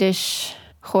Swedish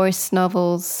horse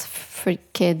novels for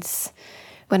kids.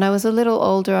 When I was a little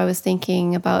older, I was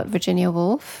thinking about Virginia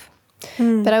Woolf.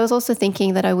 But I was also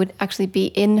thinking that I would actually be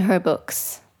in her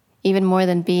books, even more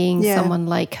than being someone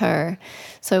like her.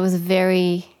 So it was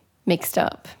very mixed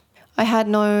up. I had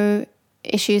no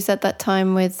issues at that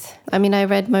time with, I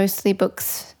read mostly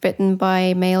books written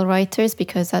by male writers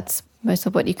because that's most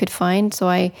of what you could find. So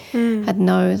I had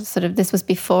no sort of, this was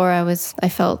before I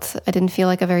didn't feel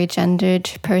like a very gendered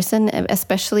person,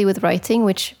 especially with writing,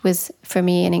 which was for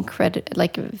me an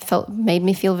made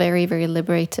me feel very, very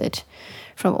liberated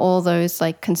from all those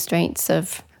like constraints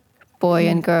of boy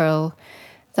and girl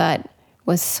that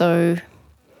was so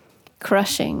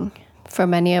crushing for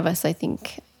many of us, I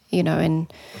think, in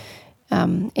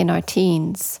our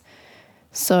teens.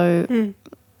 So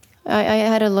I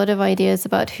had a lot of ideas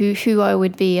about who I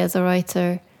would be as a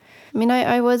writer. I mean,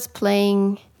 I was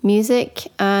playing music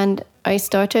and I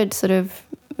started sort of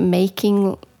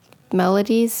making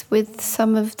melodies with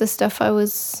some of the stuff I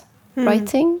was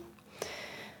writing.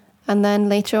 And then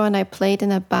later on, I played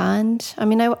in a band. I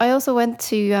mean, I also went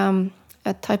to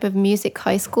a type of music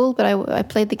high school, but I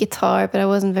played the guitar, but I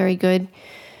wasn't very good.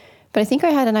 But I think I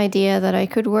had an idea that I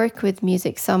could work with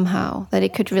music somehow, that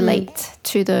it could relate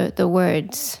to the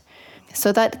words.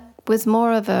 So that was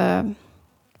more of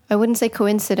I wouldn't say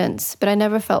coincidence, but I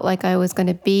never felt like I was going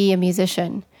to be a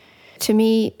musician. To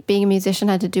me, being a musician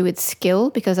had to do with skill,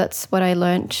 because that's what I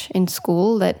learned in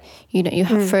school, that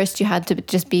first you had to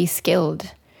just be skilled.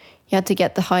 You had to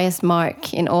get the highest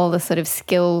mark in all the sort of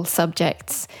skill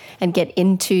subjects and get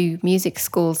into music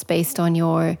schools based on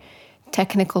your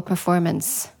technical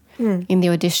performance in the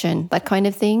audition, that kind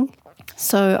of thing.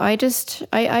 So I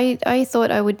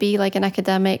thought I would be like an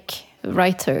academic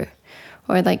writer,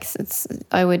 or like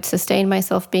I would sustain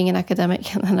myself being an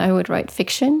academic and then I would write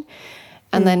fiction.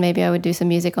 And then maybe I would do some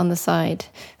music on the side.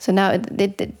 So now it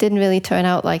didn't really turn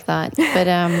out like that. But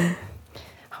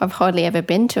I've hardly ever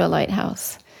been to a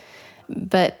lighthouse.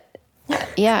 But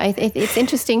yeah, it's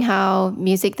interesting how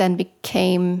music then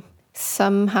became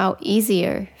somehow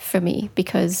easier for me,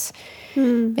 because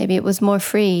maybe it was more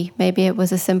free, maybe it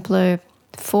was a simpler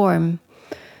form,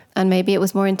 and maybe it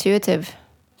was more intuitive.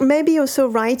 Maybe also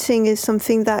writing is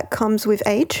something that comes with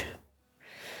age.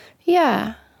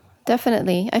 Yeah,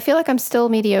 definitely. I feel like I'm still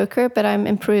mediocre, but I'm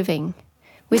improving.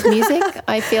 With music,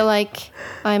 I feel like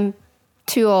I'm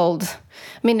too old.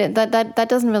 I mean, that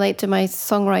doesn't relate to my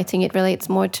songwriting. It relates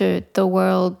more to the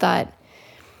world that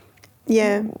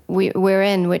we're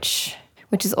in, which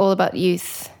is all about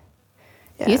youth.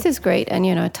 Yeah. Youth is great,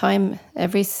 and time.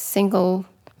 Every single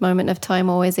moment of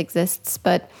time always exists.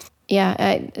 But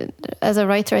yeah, as a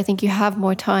writer, I think you have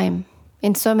more time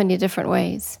in so many different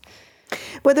ways.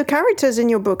 Well, the characters in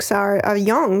your books are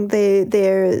young.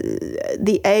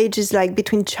 The age is like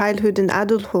between childhood and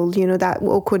adulthood. That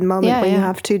awkward moment when you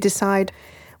have to decide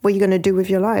what you're going to do with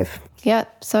your life. Yeah.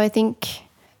 So I think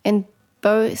in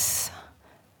both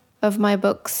of my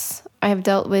books, I have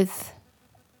dealt with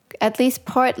at least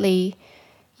partly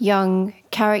young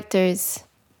characters,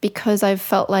 because I've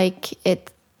felt like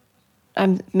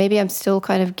I'm still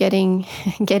kind of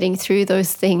getting through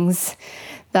those things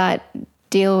that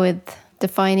deal with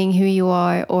defining who you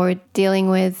are, or dealing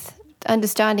with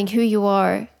understanding who you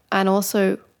are, and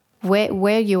also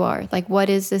where you are. Like, what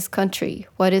is this country?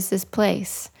 What is this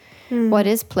place? What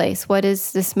is place? What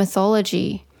is this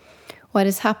mythology? What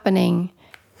is happening?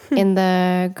 In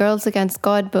the Girls Against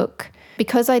God book,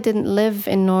 because I didn't live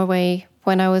in Norway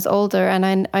when I was older,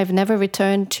 and I've never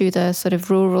returned to the sort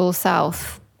of rural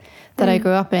south that I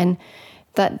grew up in,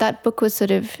 that book was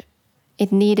sort of,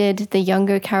 it needed the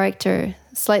younger character,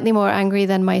 slightly more angry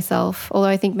than myself, although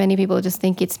I think many people just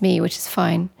think it's me, which is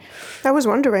fine. I was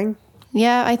wondering.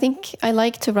 Yeah, I think I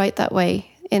like to write that way,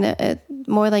 in a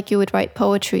more like you would write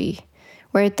poetry,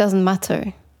 where it doesn't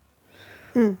matter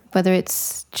whether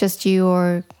it's just you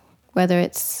or whether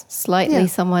it's slightly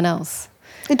someone else.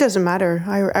 It doesn't matter.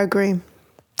 I agree.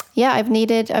 Yeah, I've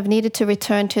needed to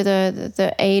return to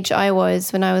the age I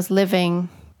was when I was living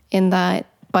in that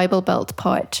Bible Belt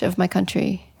part of my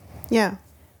country. Yeah.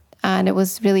 And it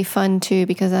was really fun too,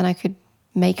 because then I could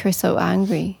make her so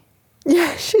angry.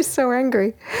 Yeah, she's so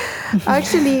angry. I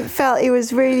actually felt it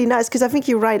was really nice, because I think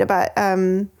you write about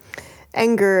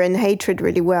anger and hatred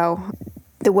really well.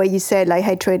 The way you said, like,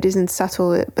 hatred isn't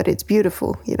subtle, but it's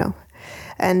beautiful,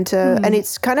 And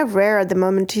it's kind of rare at the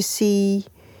moment to see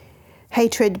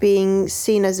hatred being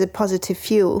seen as a positive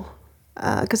fuel.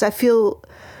 Because I feel,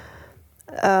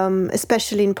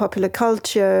 especially in popular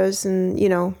cultures and,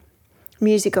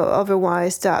 music or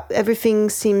otherwise, that everything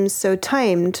seems so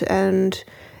tamed, and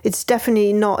it's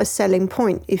definitely not a selling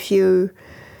point. If you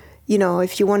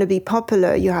want to be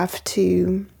popular, you have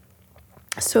to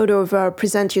sort of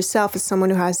present yourself as someone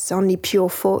who has only pure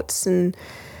thoughts and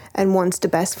wants the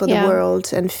best for the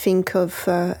world, and think of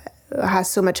has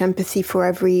so much empathy for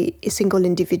every single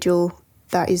individual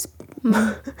that is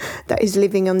that is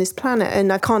living on this planet.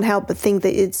 And I can't help but think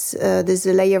that it's there's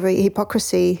a layer of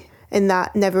hypocrisy in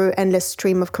that never endless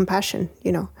stream of compassion,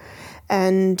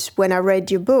 And when I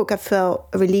read your book, I felt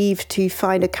relieved to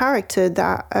find a character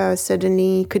that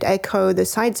suddenly could echo the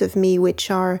sides of me, which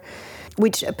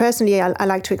personally I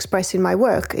like to express in my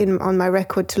work, on my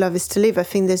record, To Love Is To Live. I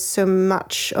think there's so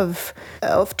much of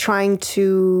trying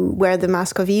to wear the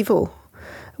mask of evil,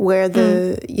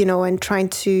 and trying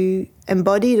to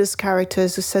embody those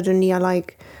characters who suddenly are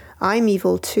like, I'm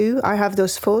evil too. I have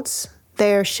those thoughts.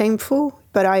 They're shameful,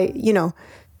 but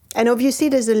and obviously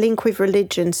there's a link with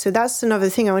religion. So that's another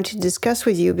thing I wanted to discuss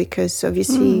with you, because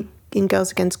obviously in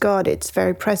Girls Against God, it's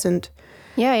very present.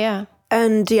 Yeah.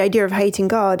 And the idea of hating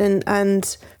God.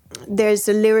 And there's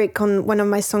a lyric on one of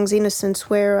my songs, Innocence,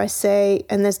 where I say,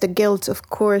 and there's the guilt, of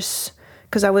course,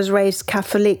 because I was raised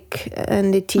Catholic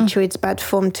and they teach you it's bad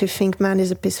form to think man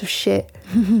is a piece of shit.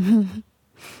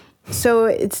 So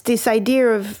it's this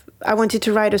idea of, I wanted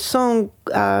to write a song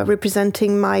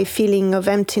representing my feeling of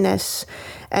emptiness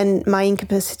and my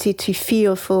incapacity to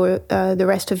feel for the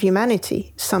rest of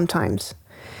humanity sometimes.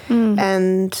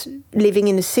 And living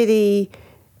in a city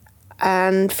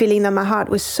and feeling that my heart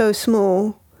was so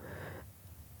small,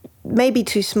 maybe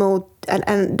too small,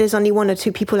 and there's only one or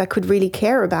two people I could really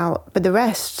care about, but the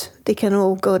rest, they can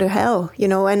all go to hell,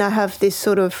 and I have this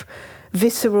sort of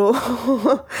visceral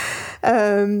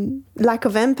lack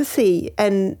of empathy,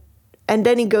 and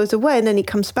then it goes away, and then it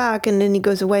comes back, and then it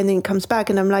goes away, and then it comes back,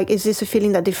 and I'm like, is this a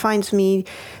feeling that defines me?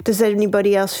 Does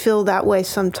anybody else feel that way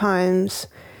sometimes?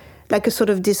 Like a sort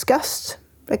of disgust,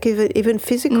 like even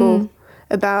physical,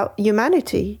 about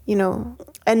humanity,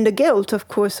 And the guilt, of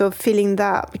course, of feeling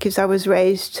that, because I was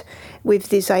raised with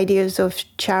these ideas of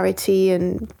charity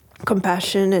and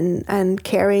compassion and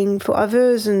caring for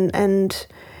others,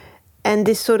 and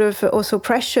this sort of also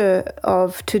pressure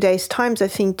of today's times, I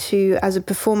think, to, as a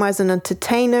performer, as an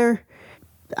entertainer,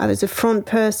 as a front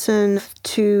person,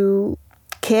 to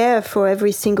care for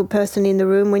every single person in the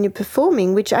room when you're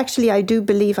performing, which actually I do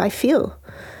believe I feel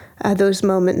at those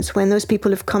moments when those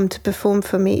people have come to perform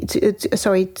for me.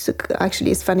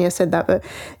 Actually, it's funny I said that, but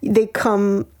they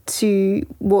come to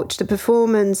watch the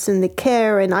performance and they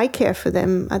care, and I care for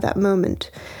them at that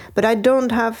moment. But I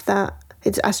don't have that.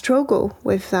 I struggle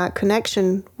with that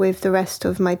connection with the rest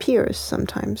of my peers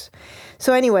sometimes.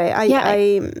 So anyway,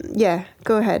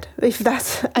 go ahead. If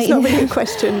that's it's not really a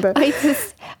question, but I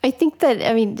think that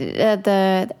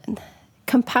the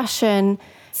compassion,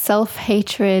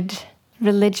 self-hatred,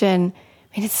 religion,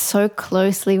 it's so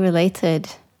closely related.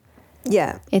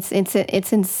 Yeah, it's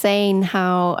insane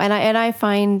how, and I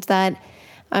find that.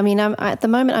 I'm at the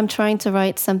moment I'm trying to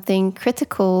write something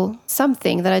critical,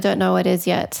 something that I don't know what it is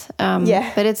yet.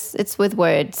 But it's with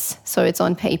words, so it's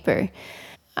on paper,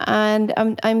 and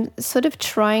I'm sort of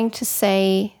trying to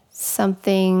say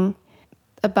something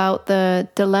about the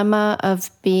dilemma of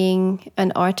being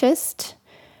an artist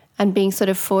and being sort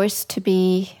of forced to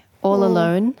be all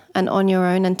alone and on your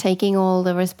own and taking all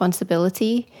the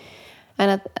responsibility,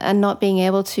 and not being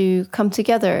able to come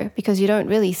together because you don't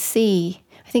really see.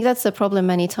 I think that's the problem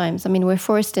many times. We're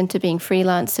forced into being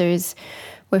freelancers.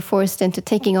 We're forced into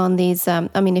taking on these.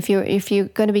 If you're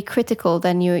going to be critical,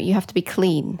 then you have to be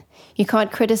clean. You can't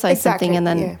criticize something and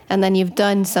then you've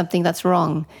done something that's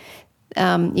wrong.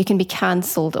 You can be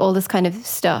cancelled. All this kind of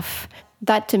stuff.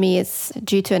 That to me is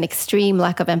due to an extreme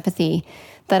lack of empathy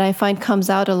that I find comes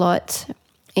out a lot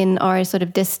in our sort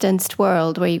of distanced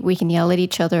world, where we can yell at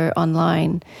each other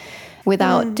online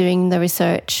without doing the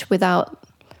research, without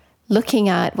looking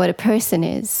at what a person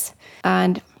is.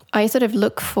 And I sort of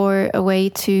look for a way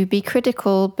to be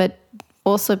critical, but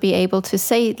also be able to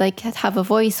say, have a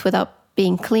voice without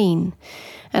being clean.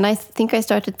 And I think I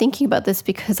started thinking about this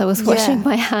because I was washing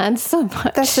my hands so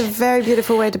much. That's a very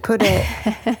beautiful way to put it.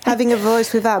 Having a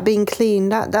voice without being clean,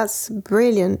 that's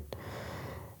brilliant.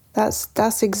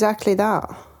 That's exactly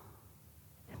that.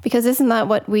 Because isn't that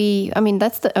what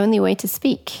that's the only way to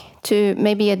speak, to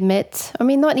maybe admit,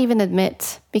 not even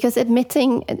admit, because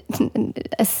admitting,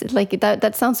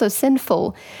 that sounds so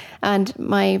sinful. And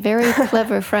my very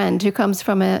clever friend who comes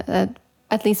from a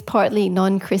at least partly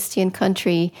non-Christian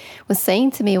country was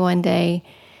saying to me one day,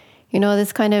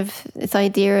 this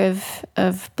idea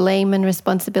of blame and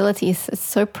responsibility is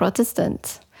so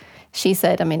Protestant. She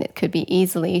said, it could be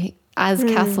easily as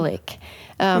Catholic,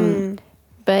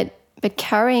 but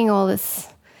carrying all this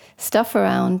stuff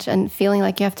around and feeling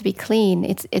like you have to be clean,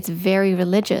 it's very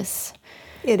religious.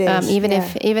 It is.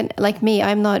 Even like me,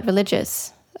 I'm not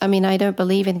religious. I don't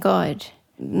believe in God,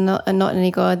 not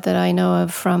any God that I know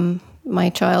of from my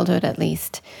childhood, at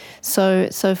least. So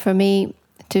for me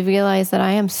to realize that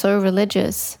I am so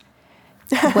religious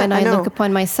when I look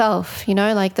upon myself,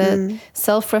 like the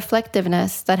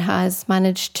self-reflectiveness that has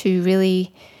managed to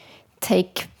really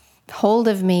take hold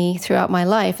of me throughout my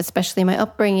life, especially my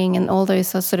upbringing and all those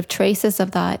sort of traces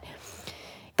of that.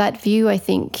 That view, I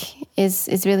think,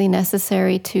 is really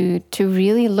necessary to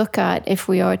really look at if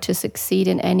we are to succeed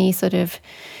in any sort of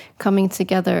coming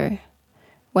together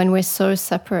when we're so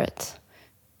separate.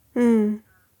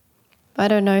 I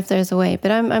don't know if there's a way,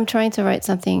 but I'm trying to write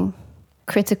something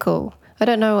critical. I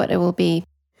don't know what it will be.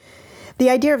 The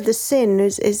idea of the sin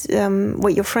is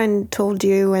what your friend told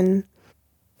you, and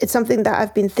it's something that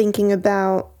I've been thinking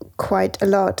about quite a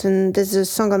lot. And there's a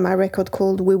song on my record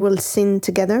called "We Will Sin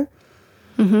Together,"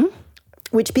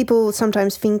 which people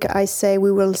sometimes think I say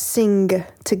 "we will sing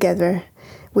together,"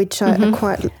 which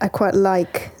I quite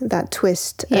like that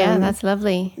twist. Yeah, that's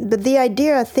lovely. But the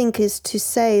idea, I think, is to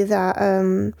say that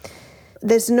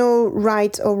there's no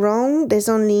right or wrong. There's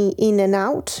only in and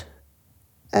out,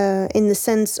 in the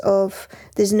sense of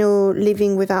there's no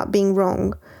living without being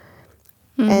wrong,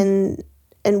 and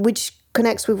which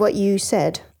connects with what you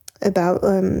said about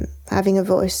having a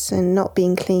voice and not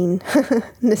being clean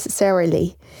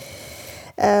necessarily.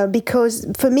 Because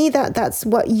for me, that's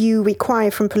what you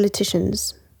require from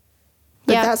politicians.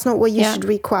 But that's not what you should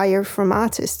require from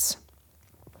artists.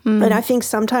 And I think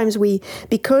sometimes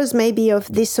because maybe of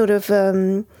this sort of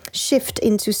shift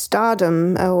into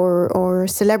stardom or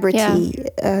celebrity,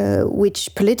 which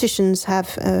politicians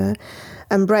have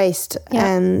embraced,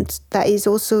 and that is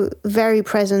also very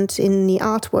present in the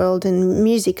art world and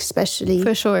music especially.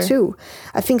 For sure. Too.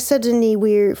 I think suddenly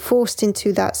we're forced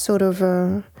into that sort of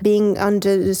being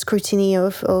under the scrutiny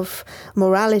of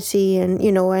morality and,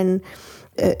 and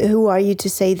who are you to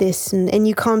say this? And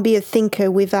you can't be a thinker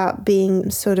without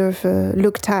being sort of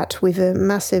looked at with a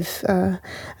massive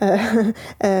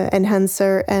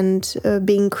enhancer and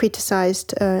being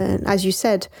criticized, as you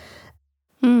said,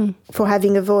 for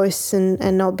having a voice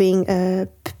and not being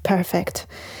perfect.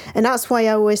 And that's why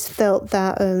I always felt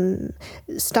that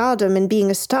stardom and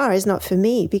being a star is not for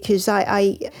me, because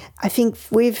I think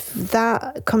with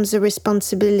that comes a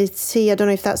responsibility. I don't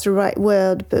know if that's the right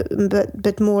word,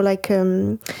 but more like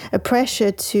a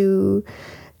pressure to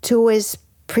always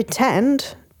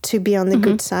pretend to be on the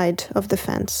good side of the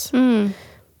fence.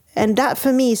 And that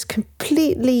for me is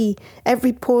completely,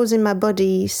 every pores in my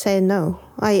body say no.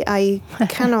 I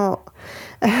cannot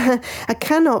I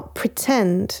cannot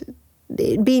pretend,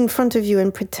 be in front of you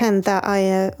and pretend that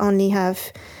I only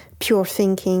have pure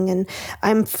thinking, and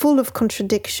I'm full of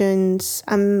contradictions.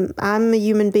 I'm a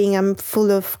human being. I'm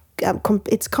full of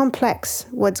it's complex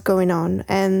what's going on,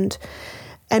 and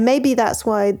maybe that's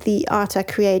why the art I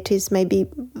create is maybe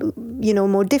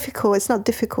more difficult. It's not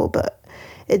difficult, but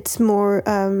it's more.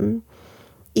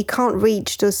 You can't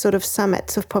reach those sort of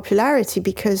summits of popularity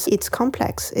because it's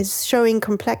complex. It's showing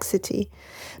complexity.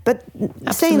 But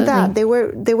Absolutely. Saying that,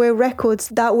 there were records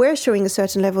that were showing a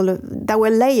certain level of, that were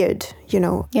layered,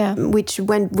 which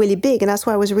went really big. And that's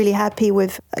why I was really happy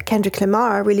with Kendrick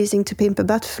Lamar releasing To Pimp a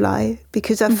Butterfly,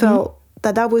 because I felt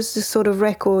that was the sort of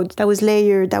record that was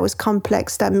layered, that was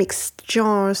complex, that mixed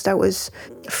genres, that was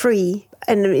free.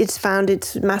 And it's found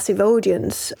its massive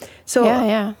audience. So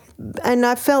yeah. And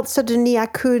I felt suddenly I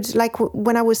could, like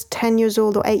when I was 10 years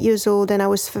old or 8 years old, and I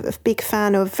was a big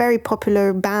fan of very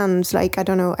popular bands like, I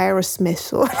don't know,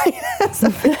 Aerosmith or like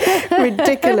something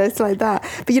ridiculous like that.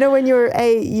 But when you're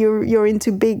 8, you're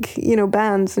into big,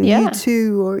 bands and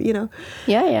U2 or,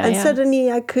 And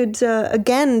suddenly I could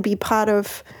again be part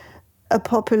of a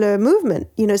popular movement.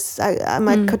 I'm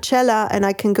at Coachella and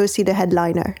I can go see the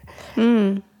headliner.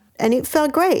 And it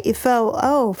felt great. It felt,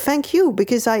 oh, thank you,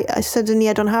 because I suddenly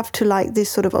I don't have to like this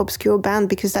sort of obscure band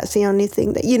because that's the only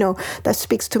thing that, that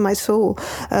speaks to my soul.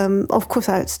 Of course,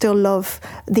 I still love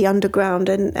the underground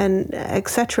and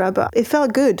etc. But it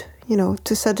felt good,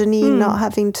 to suddenly not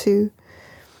having to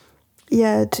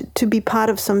be part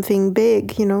of something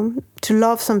big, to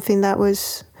love something that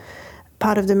was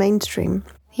part of the mainstream.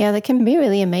 Yeah, that can be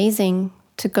really amazing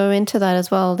to go into that as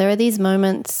well. There are these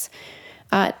moments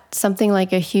at something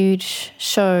like a huge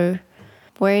show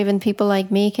where even people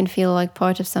like me can feel like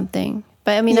part of something.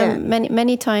 But I mean,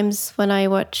 many times when I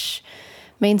watch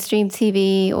mainstream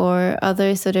TV or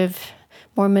other sort of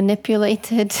more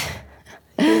manipulated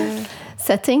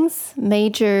settings,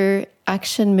 major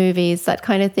action movies, that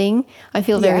kind of thing, I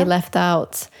feel very left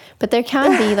out. But there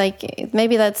can be like,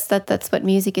 maybe that's what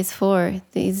music is for,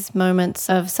 these moments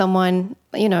of someone,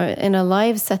 in a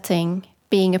live setting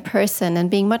being a person and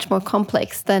being much more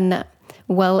complex than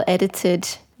well-edited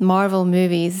Marvel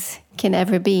movies can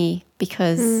ever be,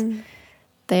 because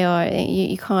they are,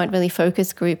 you can't really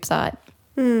focus group that.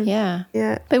 Yeah.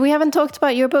 Yeah. But we haven't talked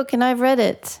about your book, and I've read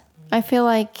it. I feel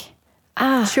like,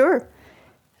 Sure.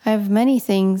 I have many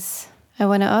things I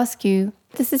want to ask you.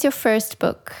 This is your first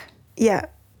book. Yeah.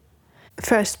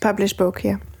 First published book,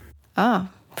 yeah.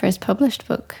 First published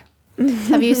book.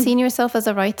 Have you seen yourself as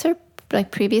a writer,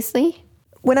 like previously?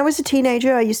 When I was a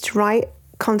teenager, I used to write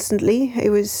constantly. It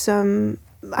was,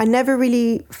 I never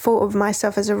really thought of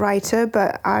myself as a writer,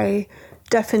 but I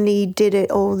definitely did it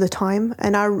all the time.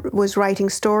 And I was writing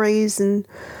stories and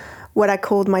what I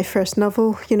called my first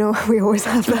novel. You know, we always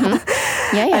have that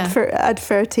at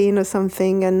 13 or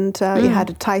something. And it had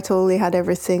a title, it had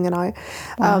everything. And I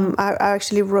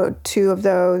actually wrote 2 of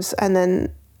those. And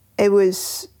then it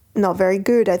was not very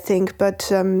good, I think.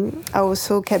 But I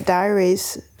also kept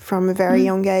diaries from a very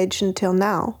young age until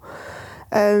now.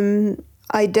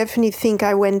 I definitely think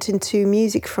I went into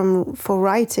music for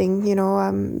writing. You know,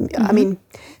 I mean,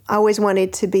 I always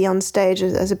wanted to be on stage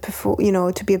as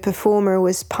to be a performer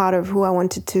was part of who I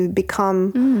wanted to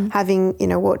become. Having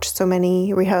watched so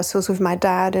many rehearsals with my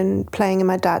dad and playing in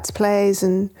my dad's plays,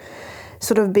 and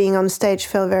sort of being on stage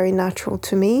felt very natural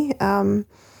to me.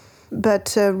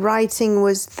 But writing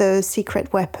was the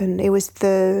secret weapon. It was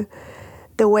the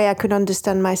way I could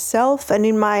understand myself. And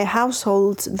in my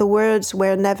household, the words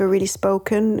were never really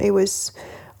spoken.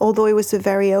 Although it was a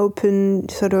very open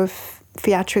sort of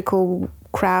theatrical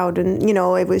crowd, and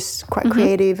it was quite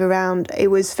creative around, it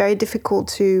was very difficult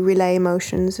to relay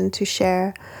emotions and to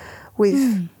share with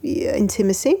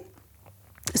intimacy.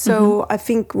 So I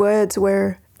think words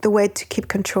were the way to keep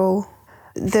control.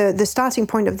 The starting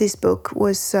point of this book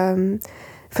was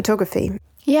photography.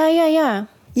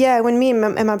 Yeah, when me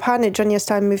and my partner, Jehnny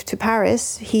Hval, moved to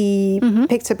Paris, he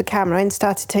picked up a camera and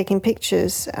started taking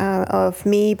pictures of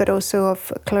me, but also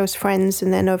of close friends,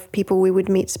 and then of people we would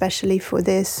meet specially for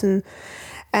this.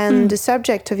 And the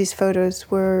subject of his photos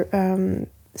were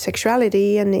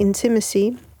sexuality and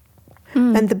intimacy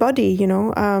and the body,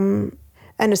 and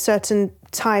a certain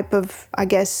type of, I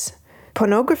guess,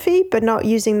 pornography, but not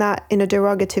using that in a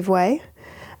derogative way.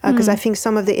 Because I think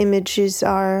some of the images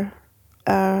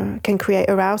can create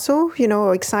arousal,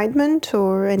 or excitement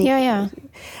or any.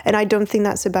 And I don't think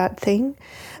that's a bad thing.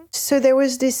 So there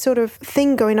was this sort of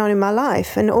thing going on in my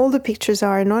life, and all the pictures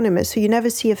are anonymous, so you never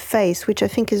see a face, which I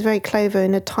think is very clever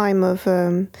in a time of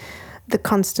the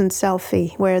constant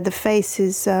selfie, where the face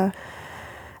is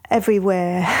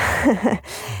everywhere.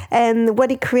 And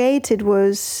what it created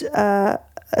was a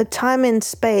time and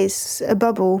space, a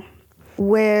bubble,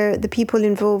 where the people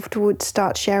involved would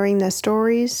start sharing their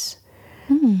stories.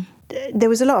 There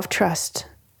was a lot of trust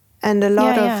and a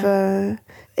lot of...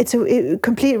 it's a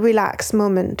complete relaxed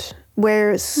moment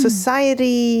where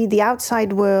society, the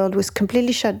outside world, was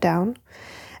completely shut down.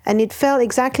 And it felt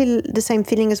exactly the same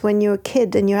feeling as when you're a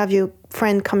kid and you have your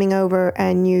friend coming over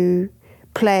and you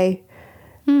play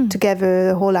together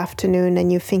the whole afternoon and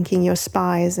you're thinking you're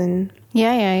spies and...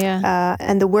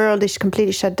 and the world is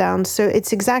completely shut down. So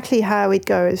it's exactly how it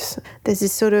goes. There's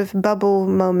this sort of bubble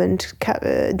moment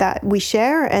that we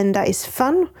share, and that is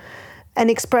fun and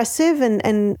expressive,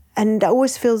 and that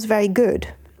always feels very good.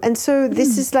 And so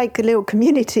this is like a little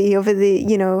community over the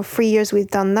 3 years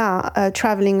we've done that,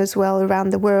 traveling as well around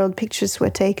the world. Pictures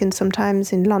were taken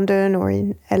sometimes in London or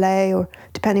in LA, or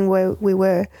depending where we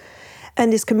were.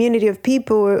 And this community of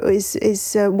people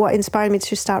is what inspired me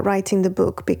to start writing the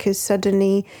book, because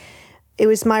suddenly it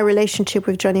was my relationship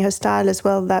with Jehnny Hval as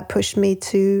well that pushed me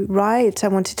to write. I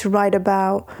wanted to write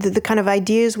about the kind of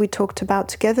ideas we talked about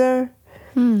together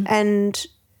and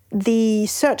the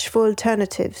search for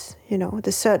alternatives,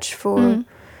 the search for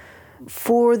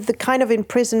the kind of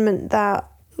imprisonment that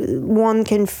one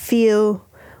can feel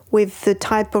with the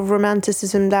type of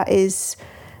romanticism that is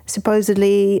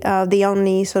supposedly the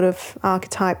only sort of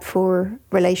archetype for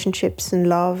relationships and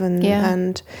love, and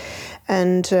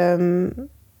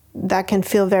that can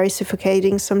feel very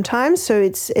suffocating sometimes. So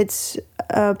it's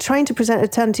trying to present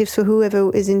alternatives for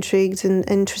whoever is intrigued and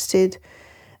interested,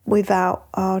 without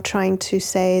trying to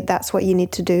say that's what you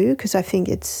need to do, because I think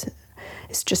it's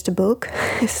just a book.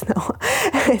 It's not.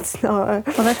 Well,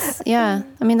 that's I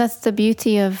mean, that's the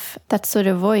beauty of that sort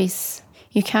of voice.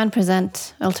 You can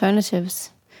present alternatives.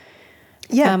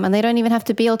 And they don't even have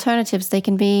to be alternatives. They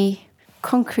can be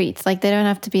concrete. Like, they don't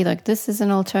have to be like, this is an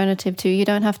alternative to. You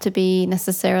don't have to be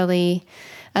necessarily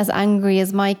as angry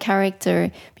as my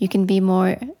character. You can be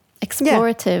more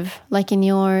explorative, like in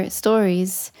your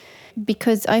stories.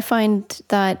 Because I find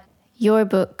that your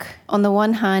book, on the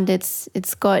one hand,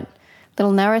 it's got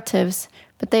little narratives,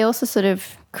 but they also sort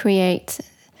of create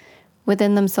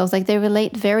within themselves, like they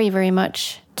relate very, very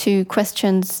much to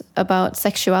questions about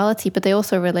sexuality, but they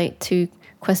also relate to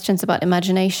questions about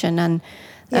imagination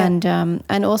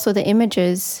and also the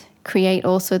images create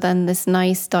also then this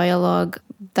nice dialogue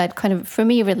that kind of, for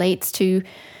me, relates to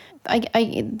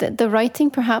the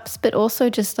writing perhaps, but also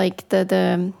just like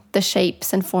the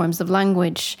shapes and forms of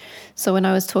language. So when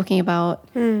I was talking about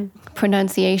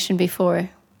pronunciation before,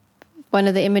 one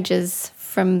of the images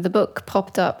from the book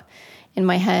popped up in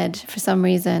my head for some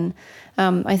reason.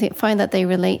 I find that they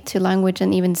relate to language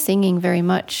and even singing very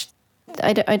much.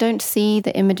 I don't see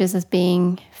the images as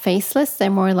being faceless. They're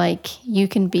more like you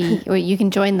can be, or you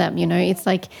can join them, you know. It's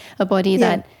like a body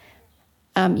that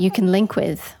you can link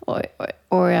with or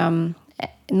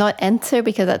not enter,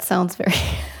 because that sounds very,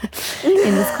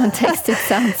 in this context, it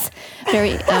sounds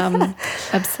very,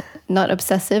 not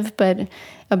obsessive, but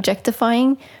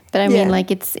objectifying. But I mean,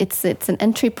 like it's an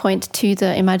entry point to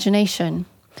the imagination,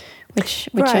 which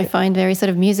I find very sort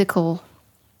of musical.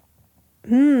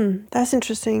 That's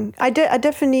interesting. I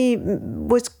definitely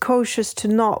was cautious to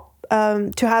not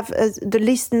to have the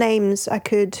least names I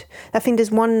could. I think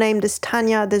there's one name, there's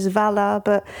Tanya, there's Hval,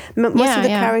 but most of the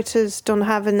characters don't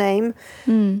have a name.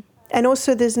 And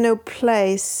also there's no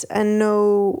place and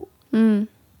no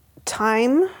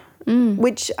time,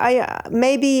 which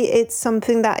maybe it's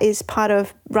something that is part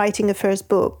of writing a first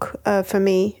book for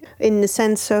me, in the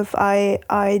sense of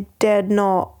I dared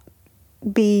not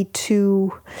be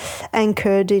too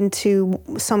anchored into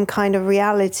some kind of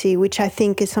reality, which I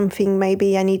think is something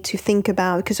maybe I need to think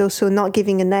about, because also not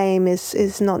giving a name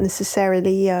is not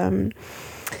necessarily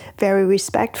very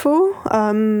respectful.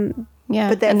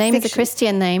 But a name is a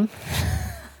Christian name.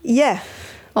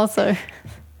 Also.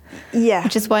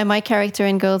 Which is why my character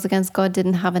in Girls Against God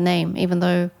didn't have a name, even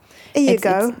though I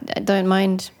don't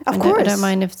mind. Of course. I don't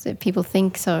mind if people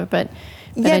think so, but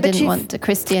I didn't want a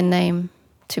Christian name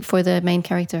for the main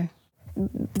character.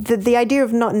 The idea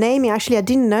of not naming, actually, I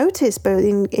didn't notice, but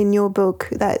in your book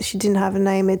that she didn't have a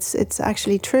name, it's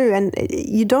actually true, and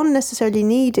you don't necessarily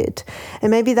need it.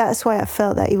 And maybe that's why I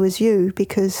felt that it was you,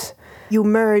 because you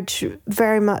merge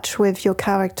very much with your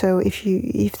character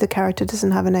if the character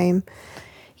doesn't have a name.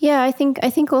 Yeah, I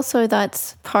think also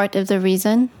that's part of the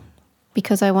reason,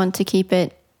 because I want to keep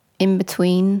it in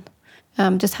between.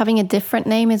 Just having a different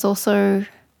name is also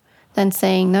then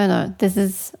saying, no,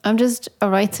 I'm just a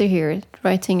writer here,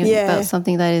 writing about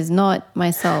something that is not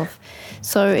myself.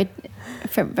 So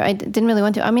I didn't really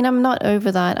want to. I mean, I'm not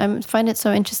over that. I find it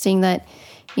so interesting that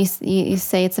you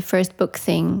say it's a first book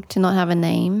thing to not have a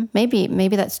name. Maybe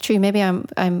that's true. Maybe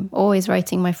I'm always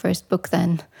writing my first book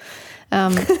then.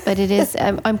 But it is.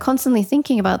 I'm constantly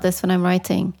thinking about this when I'm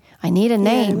writing. I need a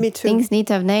name. Me too. Things need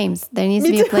to have names. There needs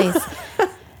to be a place.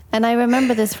 And I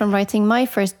remember this from writing my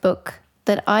first book,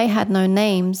 that I had no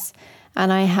names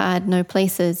and I had no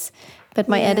places. But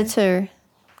my editor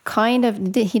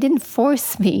he didn't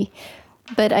force me,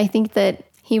 but I think that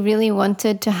he really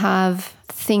wanted to have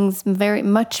things very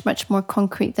much more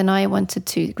concrete than I wanted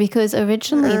to, because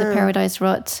originally the Paradise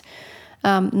Rot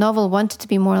novel wanted to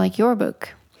be more like your book,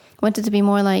 wanted to be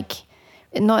more like,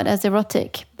 not as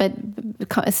erotic, but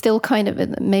still kind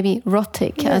of maybe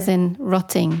rotic, as in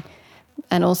rotting,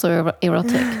 and also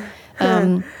erotic.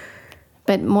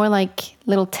 But more like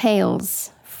little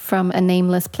tales from a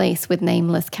nameless place with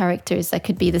nameless characters that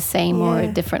could be the same or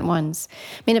different ones.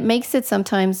 I mean, it makes it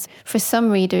sometimes, for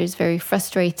some readers, very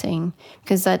frustrating,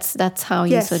 because that's how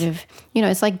you sort of,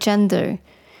 it's like gender.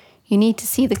 You need to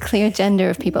see the clear gender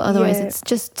of people. Otherwise, it's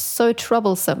just so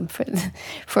troublesome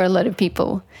for a lot of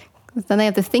people. Then they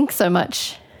have to think so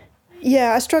much.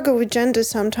 Yeah, I struggle with gender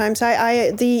sometimes.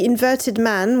 The Inverted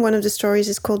Man, one of the stories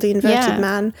is called The Inverted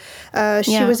Man.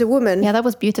 She was a woman. Yeah, that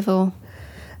was beautiful.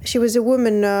 She was a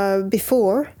woman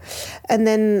before, and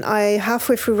then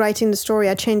halfway through writing the story,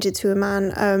 I changed it to a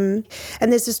man.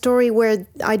 And there's a story where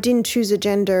I didn't choose a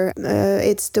gender.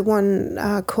 It's the one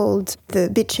called The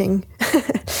Bitching.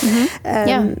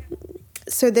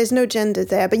 So there's no gender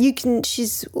there, but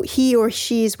he or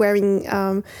she is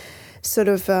wearing sort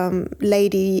of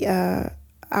lady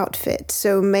outfit,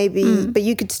 so maybe but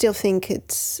you could still think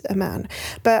it's a man.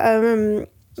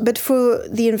 But for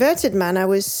The Inverted Man, I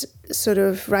was sort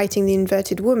of writing the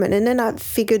inverted woman, and then I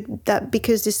figured that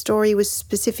because this story was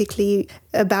specifically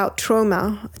about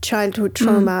trauma, childhood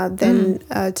trauma, then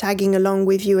tagging along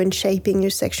with you and shaping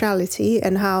your sexuality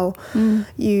and how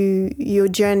your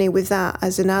journey with that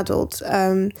as an adult,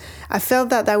 I felt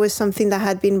that was something that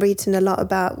had been written a lot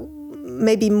about,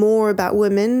 maybe more about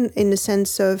women in the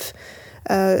sense of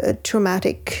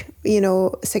traumatic,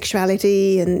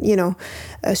 sexuality and,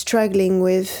 struggling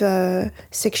with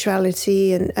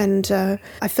sexuality. And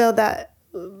I felt that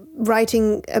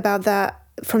writing about that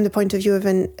from the point of view of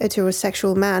an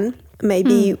heterosexual man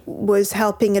maybe was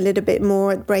helping a little bit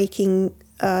more at breaking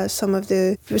some of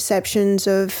the perceptions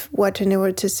of what an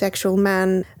heterosexual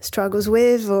man struggles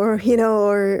with, or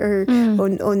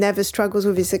or never struggles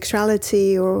with his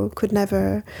sexuality, or could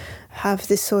never have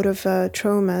this sort of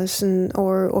traumas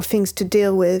or things to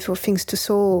deal with, or things to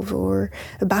solve, or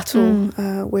a battle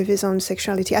with his own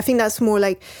sexuality. I think that's more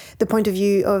like the point of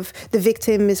view of the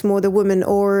victim is more the woman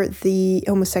or the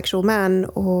homosexual man,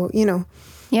 or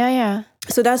Yeah.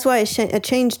 So that's why I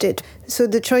changed it. So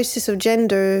the choices of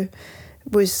gender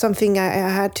was something I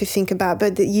had to think about,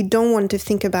 but that you don't want to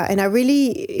think about. And it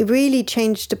really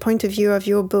changed the point of view of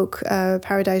your book,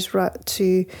 Paradise Rut,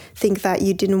 to think that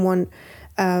you didn't want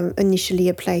initially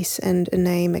a place and a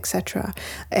name, etc.,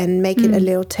 and make it a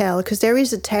little tale, because there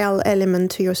is a tale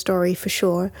element to your story for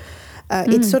sure.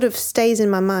 It sort of stays in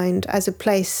my mind as a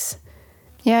place,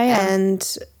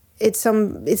 and it's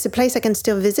a place I can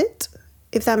still visit,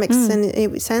 if that makes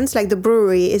sense. Like the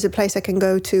brewery is a place I can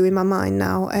go to in my mind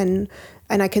now, and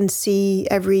I can see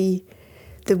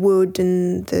the wood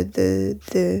and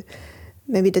the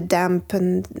maybe the damp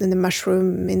and the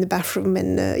mushroom in the bathroom,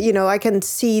 and I can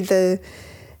see the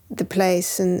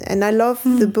place, and I love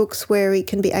the books where it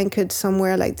can be anchored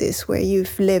somewhere like this, where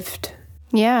you've lived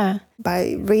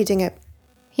by reading it.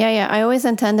 Yeah. I always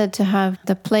intended to have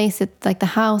the place, like the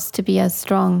house, to be as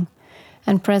strong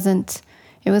and present.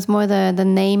 It was more the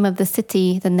name of the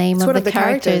city, the name of the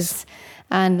characters,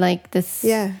 and like this.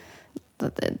 Yeah.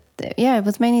 It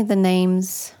was mainly the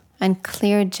names and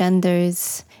clear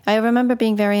genders. I remember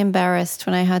being very embarrassed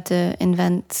when I had to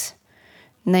invent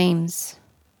names,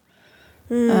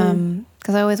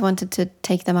 because I always wanted to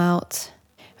take them out.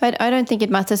 But I don't think it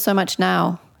matters so much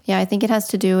now. Yeah, I think it has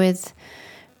to do with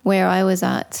where I was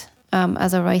at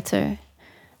as a writer,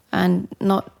 and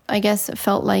I guess it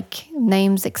felt like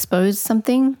names expose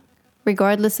something,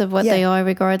 regardless of what they are,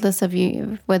 regardless of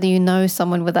whether you know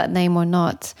someone with that name or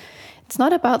not. It's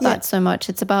not about that so much.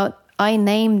 It's about, I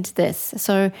named this.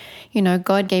 So,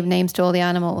 God gave names to all the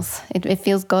animals. It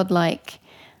feels godlike.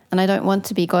 And I don't want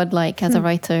to be godlike as a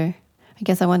writer. I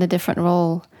guess I want a different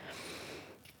role.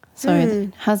 So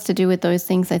it has to do with those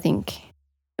things, I think.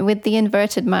 With the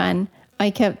inverted man, I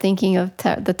kept thinking of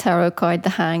the tarot card, the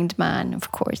Hanged Man,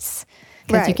 of course.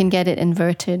 Because you can get it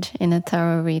inverted in a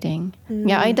tarot reading.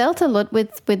 Yeah, I dealt a lot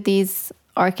with these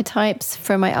archetypes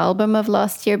for my album of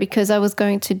last year, because I was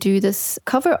going to do this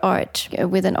cover art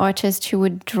with an artist who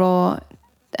would draw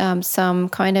some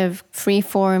kind of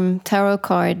freeform tarot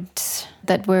cards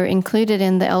that were included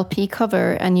in the LP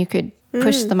cover, and you could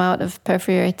push them out of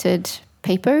perforated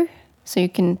paper, so you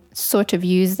can sort of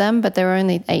use them, but there were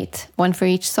only 8, one for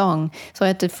each song. So I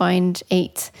had to find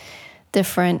 8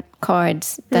 different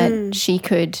cards that she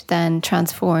could then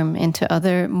transform into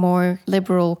other more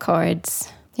liberal cards.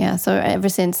 Yeah, so ever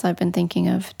since I've been thinking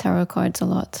of tarot cards a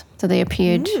lot. So they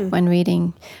appeared when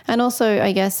reading. And also,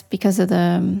 I guess, because of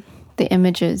the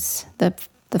images, the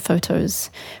photos.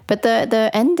 But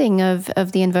the ending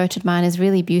of The Inverted Man is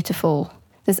really beautiful.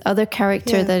 This other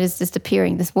character that is just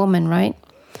appearing, this woman, right?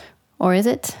 Or is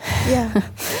it? Yeah.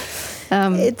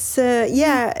 It's,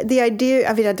 the idea,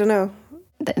 I mean, I don't know.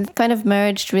 It kind of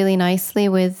merged really nicely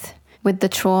with the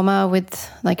trauma,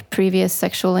 with like previous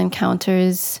sexual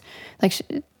encounters. Like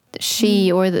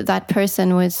she or that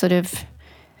person was sort of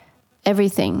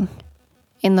everything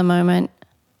in the moment.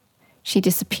 She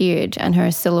disappeared and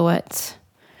her silhouette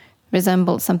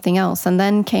resembled something else. And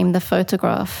then came the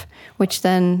photograph, which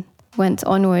then went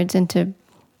onwards into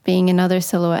being another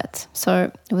silhouette.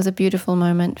 So it was a beautiful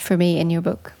moment for me in your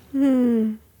book.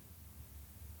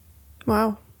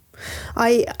 Wow.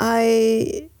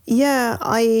 I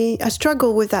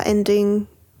struggle with that ending.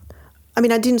 I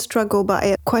mean, I didn't struggle, but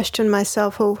I questioned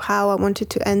myself of how I wanted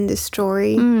to end this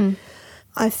story.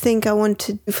 I think I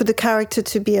wanted for the character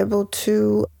to be able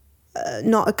to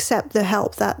not accept the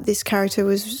help that this character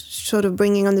was sort of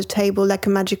bringing on the table, like a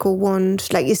magical wand.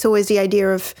 Like, it's always the idea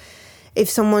of if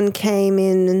someone came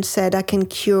in and said, I can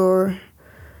cure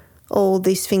all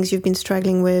these things you've been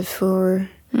struggling with for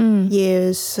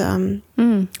years,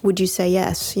 would you say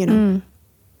yes,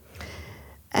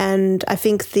 And I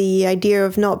think the idea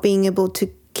of not being able to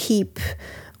keep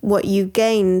what you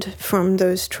gained from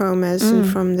those traumas and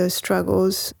from those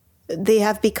struggles, they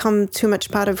have become too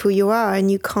much part of who you are, and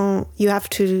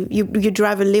you'd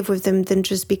rather live with them than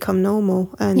just become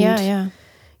normal. And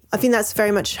I think that's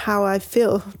very much how I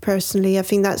feel personally. I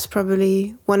think that's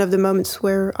probably one of the moments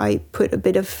where I put a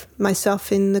bit of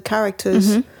myself in the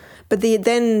characters. But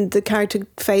then the character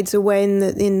fades away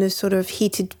in the sort of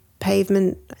heated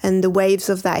pavement, and the waves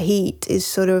of that heat is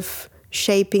sort of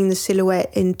shaping the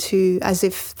silhouette into as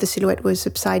if the silhouette was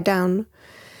upside down.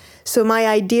 So my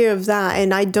idea of that,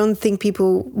 and I don't think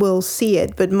people will see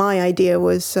it, but my idea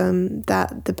was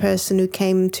that the person who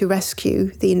came to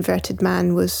rescue the inverted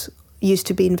man used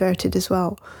to be inverted as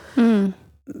well.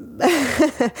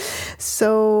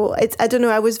 So I don't know.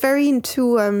 I was very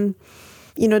into,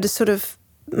 the sort of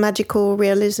magical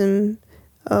realism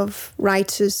of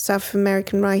writers, South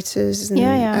American writers,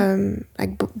 and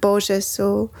like Borges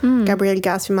or Gabriel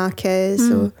Garcia Marquez.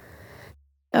 Or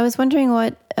I was wondering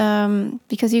what,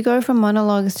 because you go from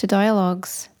monologues to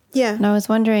dialogues. Yeah. And I was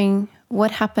wondering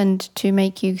what happened to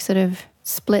make you sort of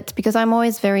split, because I'm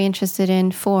always very interested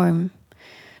in form. I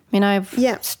mean, I've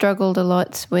struggled a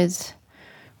lot with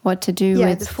what to do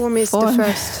with the form is the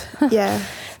first. Yeah.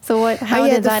 So how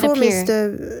did that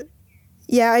appear?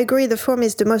 I agree. The form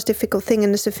is the most difficult thing,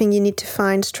 and it's the thing you need to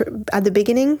find at the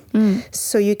beginning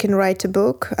so you can write a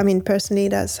book. I mean, personally,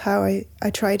 that's how I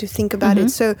try to think about it.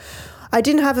 So I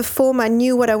didn't have a form. I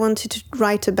knew what I wanted to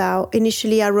write about.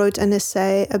 Initially, I wrote an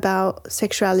essay about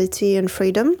sexuality and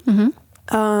freedom.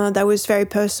 That was very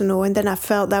personal, and then I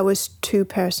felt that was too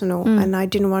personal, and I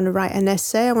didn't want to write an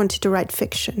essay. I wanted to write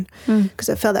fiction because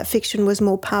I felt that fiction was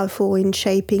more powerful in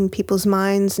shaping people's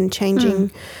minds and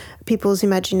changing people's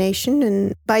imagination.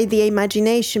 And by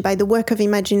the work of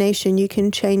imagination, you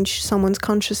can change someone's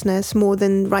consciousness more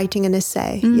than writing an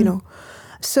essay,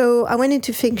 So I went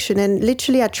into fiction, and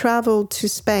literally I traveled to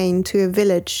Spain, to a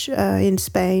village in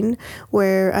Spain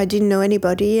where I didn't know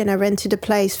anybody, and I rented a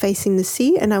place facing the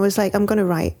sea, and I was like, I'm going to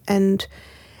write, and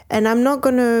I'm not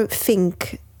going to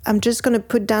think. I'm just going to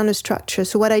put down a structure.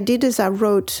 So what I did is I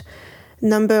wrote a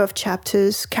number of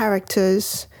chapters,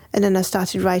 characters, and then I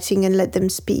started writing and let them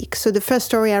speak. So the first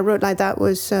story I wrote like that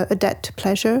was A Debt to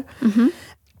Pleasure,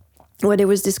 where there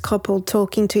was this couple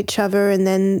talking to each other, and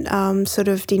then sort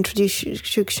of the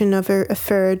introduction of a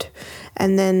third,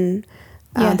 and then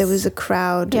there was a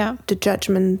crowd, the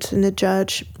judgment and the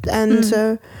judge. And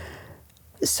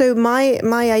so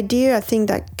my idea, I think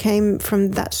that came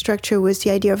from that structure, was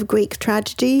the idea of Greek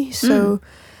tragedy. So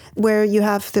where you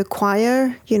have the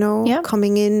choir,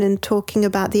 coming in and talking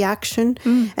about the action.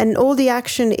 And all the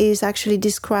action is actually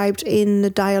described in the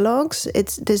dialogues.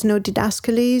 There's no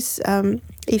didascalies.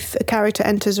 If a character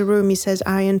enters a room, he says,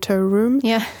 I enter a room.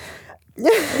 Yeah.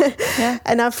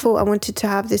 And I thought I wanted to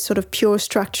have this sort of pure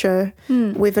structure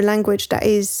with a language that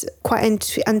is quite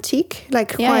antique,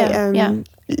 like quite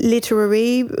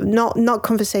literary, not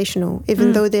conversational.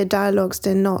 Even though they're dialogues,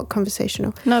 they're not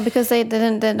conversational. No, because they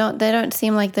don't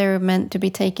seem like they're meant to be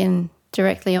taken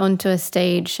directly onto a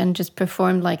stage and just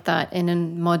performed like that in a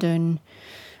modern,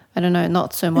 I don't know,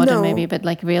 not so modern maybe, but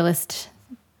like realist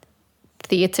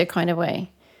theatre kind of way.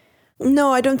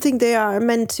 No, I don't think they are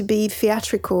meant to be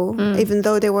theatrical, even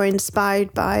though they were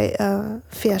inspired by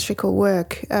theatrical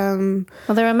work. Well,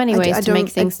 there are many ways to make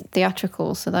things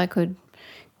theatrical, so that could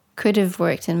have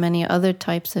worked in many other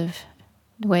types of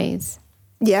ways.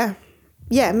 Yeah,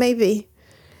 maybe.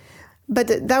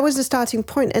 But that was the starting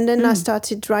point. And then I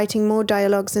started writing more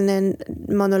dialogues, and then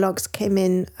monologues came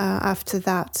in after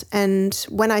that. And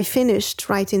when I finished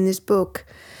writing this book,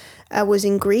 I was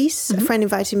in Greece. A friend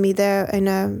invited me there in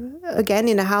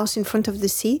a house in front of the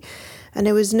sea. And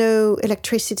there was no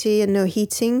electricity and no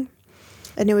heating.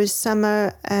 And it was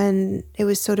summer, and it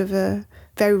was sort of a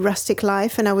very rustic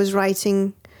life. And I was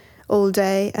writing all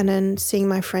day and then seeing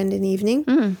my friend in the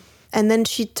evening. And then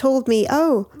she told me,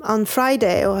 on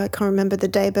Friday, or I can't remember the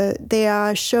day, but they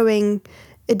are showing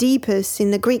Oedipus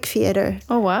in the Greek theater.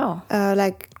 Oh, wow.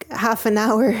 Like half an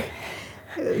hour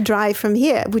drive from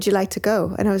here. Would you like to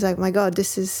go? And I was like, my God,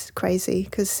 this is crazy,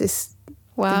 because it's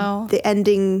the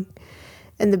ending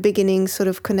and the beginning sort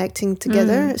of connecting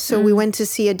together. So we went to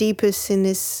see Oedipus in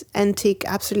this antique,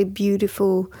 absolutely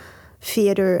beautiful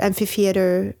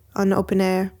amphitheater on open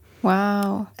air.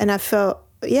 Wow. And I felt,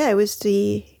 it was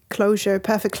the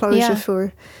perfect closure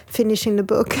for finishing the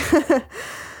book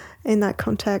in that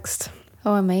context.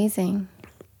 Oh, amazing.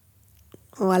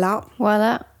 Voila.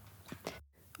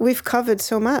 We've covered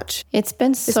so much. It's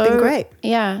been great.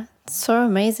 Yeah, so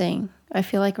amazing. I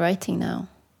feel like writing now.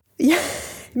 Yeah,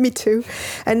 me too.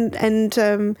 And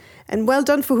well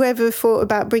done for whoever thought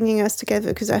about bringing us together,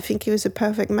 because I think it was a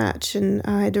perfect match, and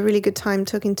I had a really good time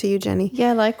talking to you, Jehnny.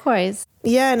 Yeah, likewise.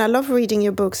 Yeah, and I love reading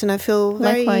your books, and I feel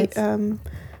very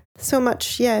so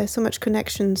much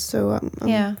connection. So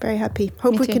I'm very happy.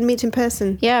 Hope we can meet in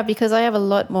person. Yeah, because I have a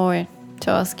lot more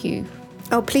to ask you.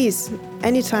 Oh, please,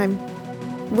 anytime.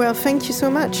 Well, thank you so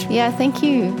much. Yeah, thank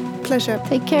you. Pleasure.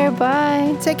 Take care.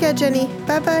 Bye. Take care, Jehnny.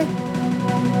 Bye-bye.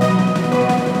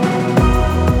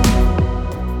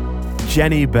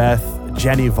 Jehnny, Beth,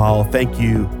 Jehnny, Hval, thank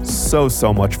you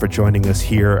so much for joining us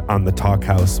here on the Talk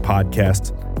House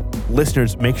podcast.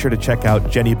 Listeners, make sure to check out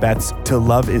Jehnny Beth's To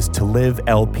Love Is To Live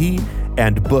LP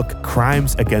and book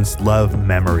Crimes Against Love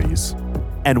Memories.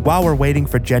 And while we're waiting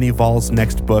for Jehnny Hval's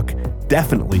next book,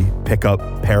 definitely pick up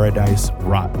Paradise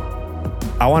Rot.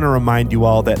 I want to remind you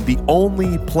all that the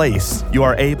only place you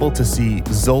are able to see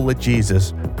Zola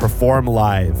Jesus perform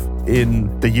live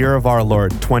in the year of our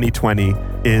Lord 2020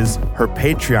 is her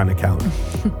Patreon account.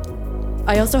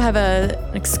 I also have an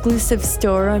exclusive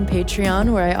store on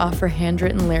Patreon where I offer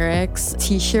handwritten lyrics,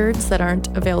 t-shirts that aren't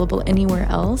available anywhere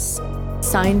else,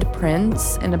 signed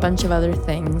prints, and a bunch of other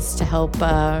things to help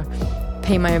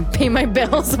pay my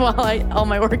bills while all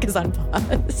my work is on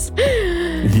pause.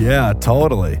 Yeah,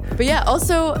 totally. But yeah,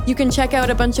 also you can check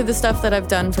out a bunch of the stuff that I've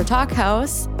done for Talk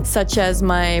House, such as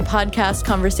my podcast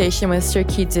conversation with Sir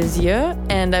Keith Dizier,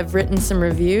 and I've written some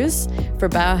reviews for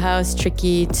Bauhaus,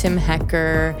 Tricky, Tim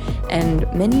Hecker,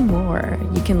 and many more.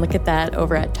 You can look at that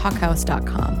over at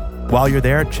talkhouse.com. While you're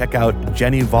there, check out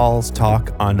Jehnny Hval's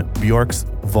talk on Bjork's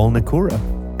Volnikura,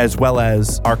 as well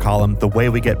as our column, The Way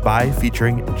We Get By,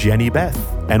 featuring Jehnny Beth,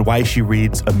 and why she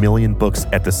reads a million books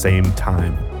at the same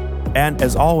time. And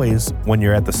as always, when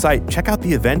you're at the site, check out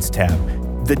the events tab.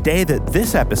 The day that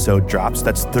this episode drops,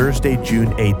 that's Thursday,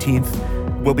 June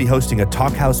 18th, we'll be hosting a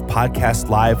Talkhouse podcast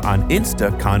live on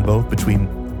Insta convo between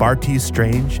Bartees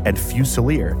Strange and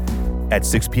Fusilier at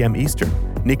 6 p.m. Eastern.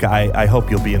 Nika, I hope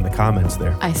you'll be in the comments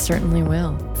there. I certainly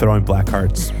will. Throwing black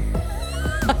hearts.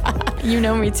 You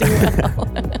know me too well.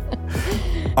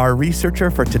 Our researcher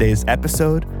for today's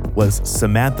episode was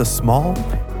Samantha Small,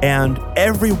 and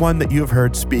everyone that you've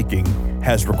heard speaking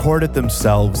has recorded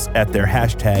themselves at their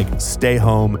hashtag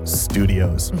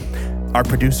StayHomeStudios. Our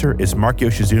producer is Mark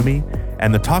Yoshizumi,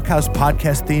 and the Talkhouse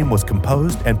podcast theme was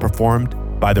composed and performed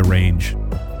by The Range.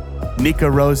 Nika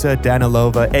Rosa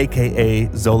Danilova, a.k.a.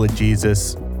 Zola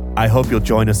Jesus, I hope you'll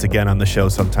join us again on the show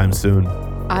sometime soon.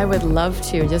 I would love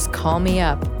to. Just call me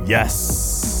up.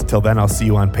 Yes. Till then, I'll see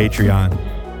you on Patreon.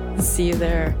 See you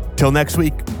there. Till next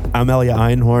week, I'm Elia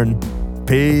Einhorn.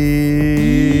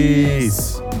 Peace.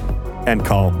 And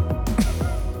calm.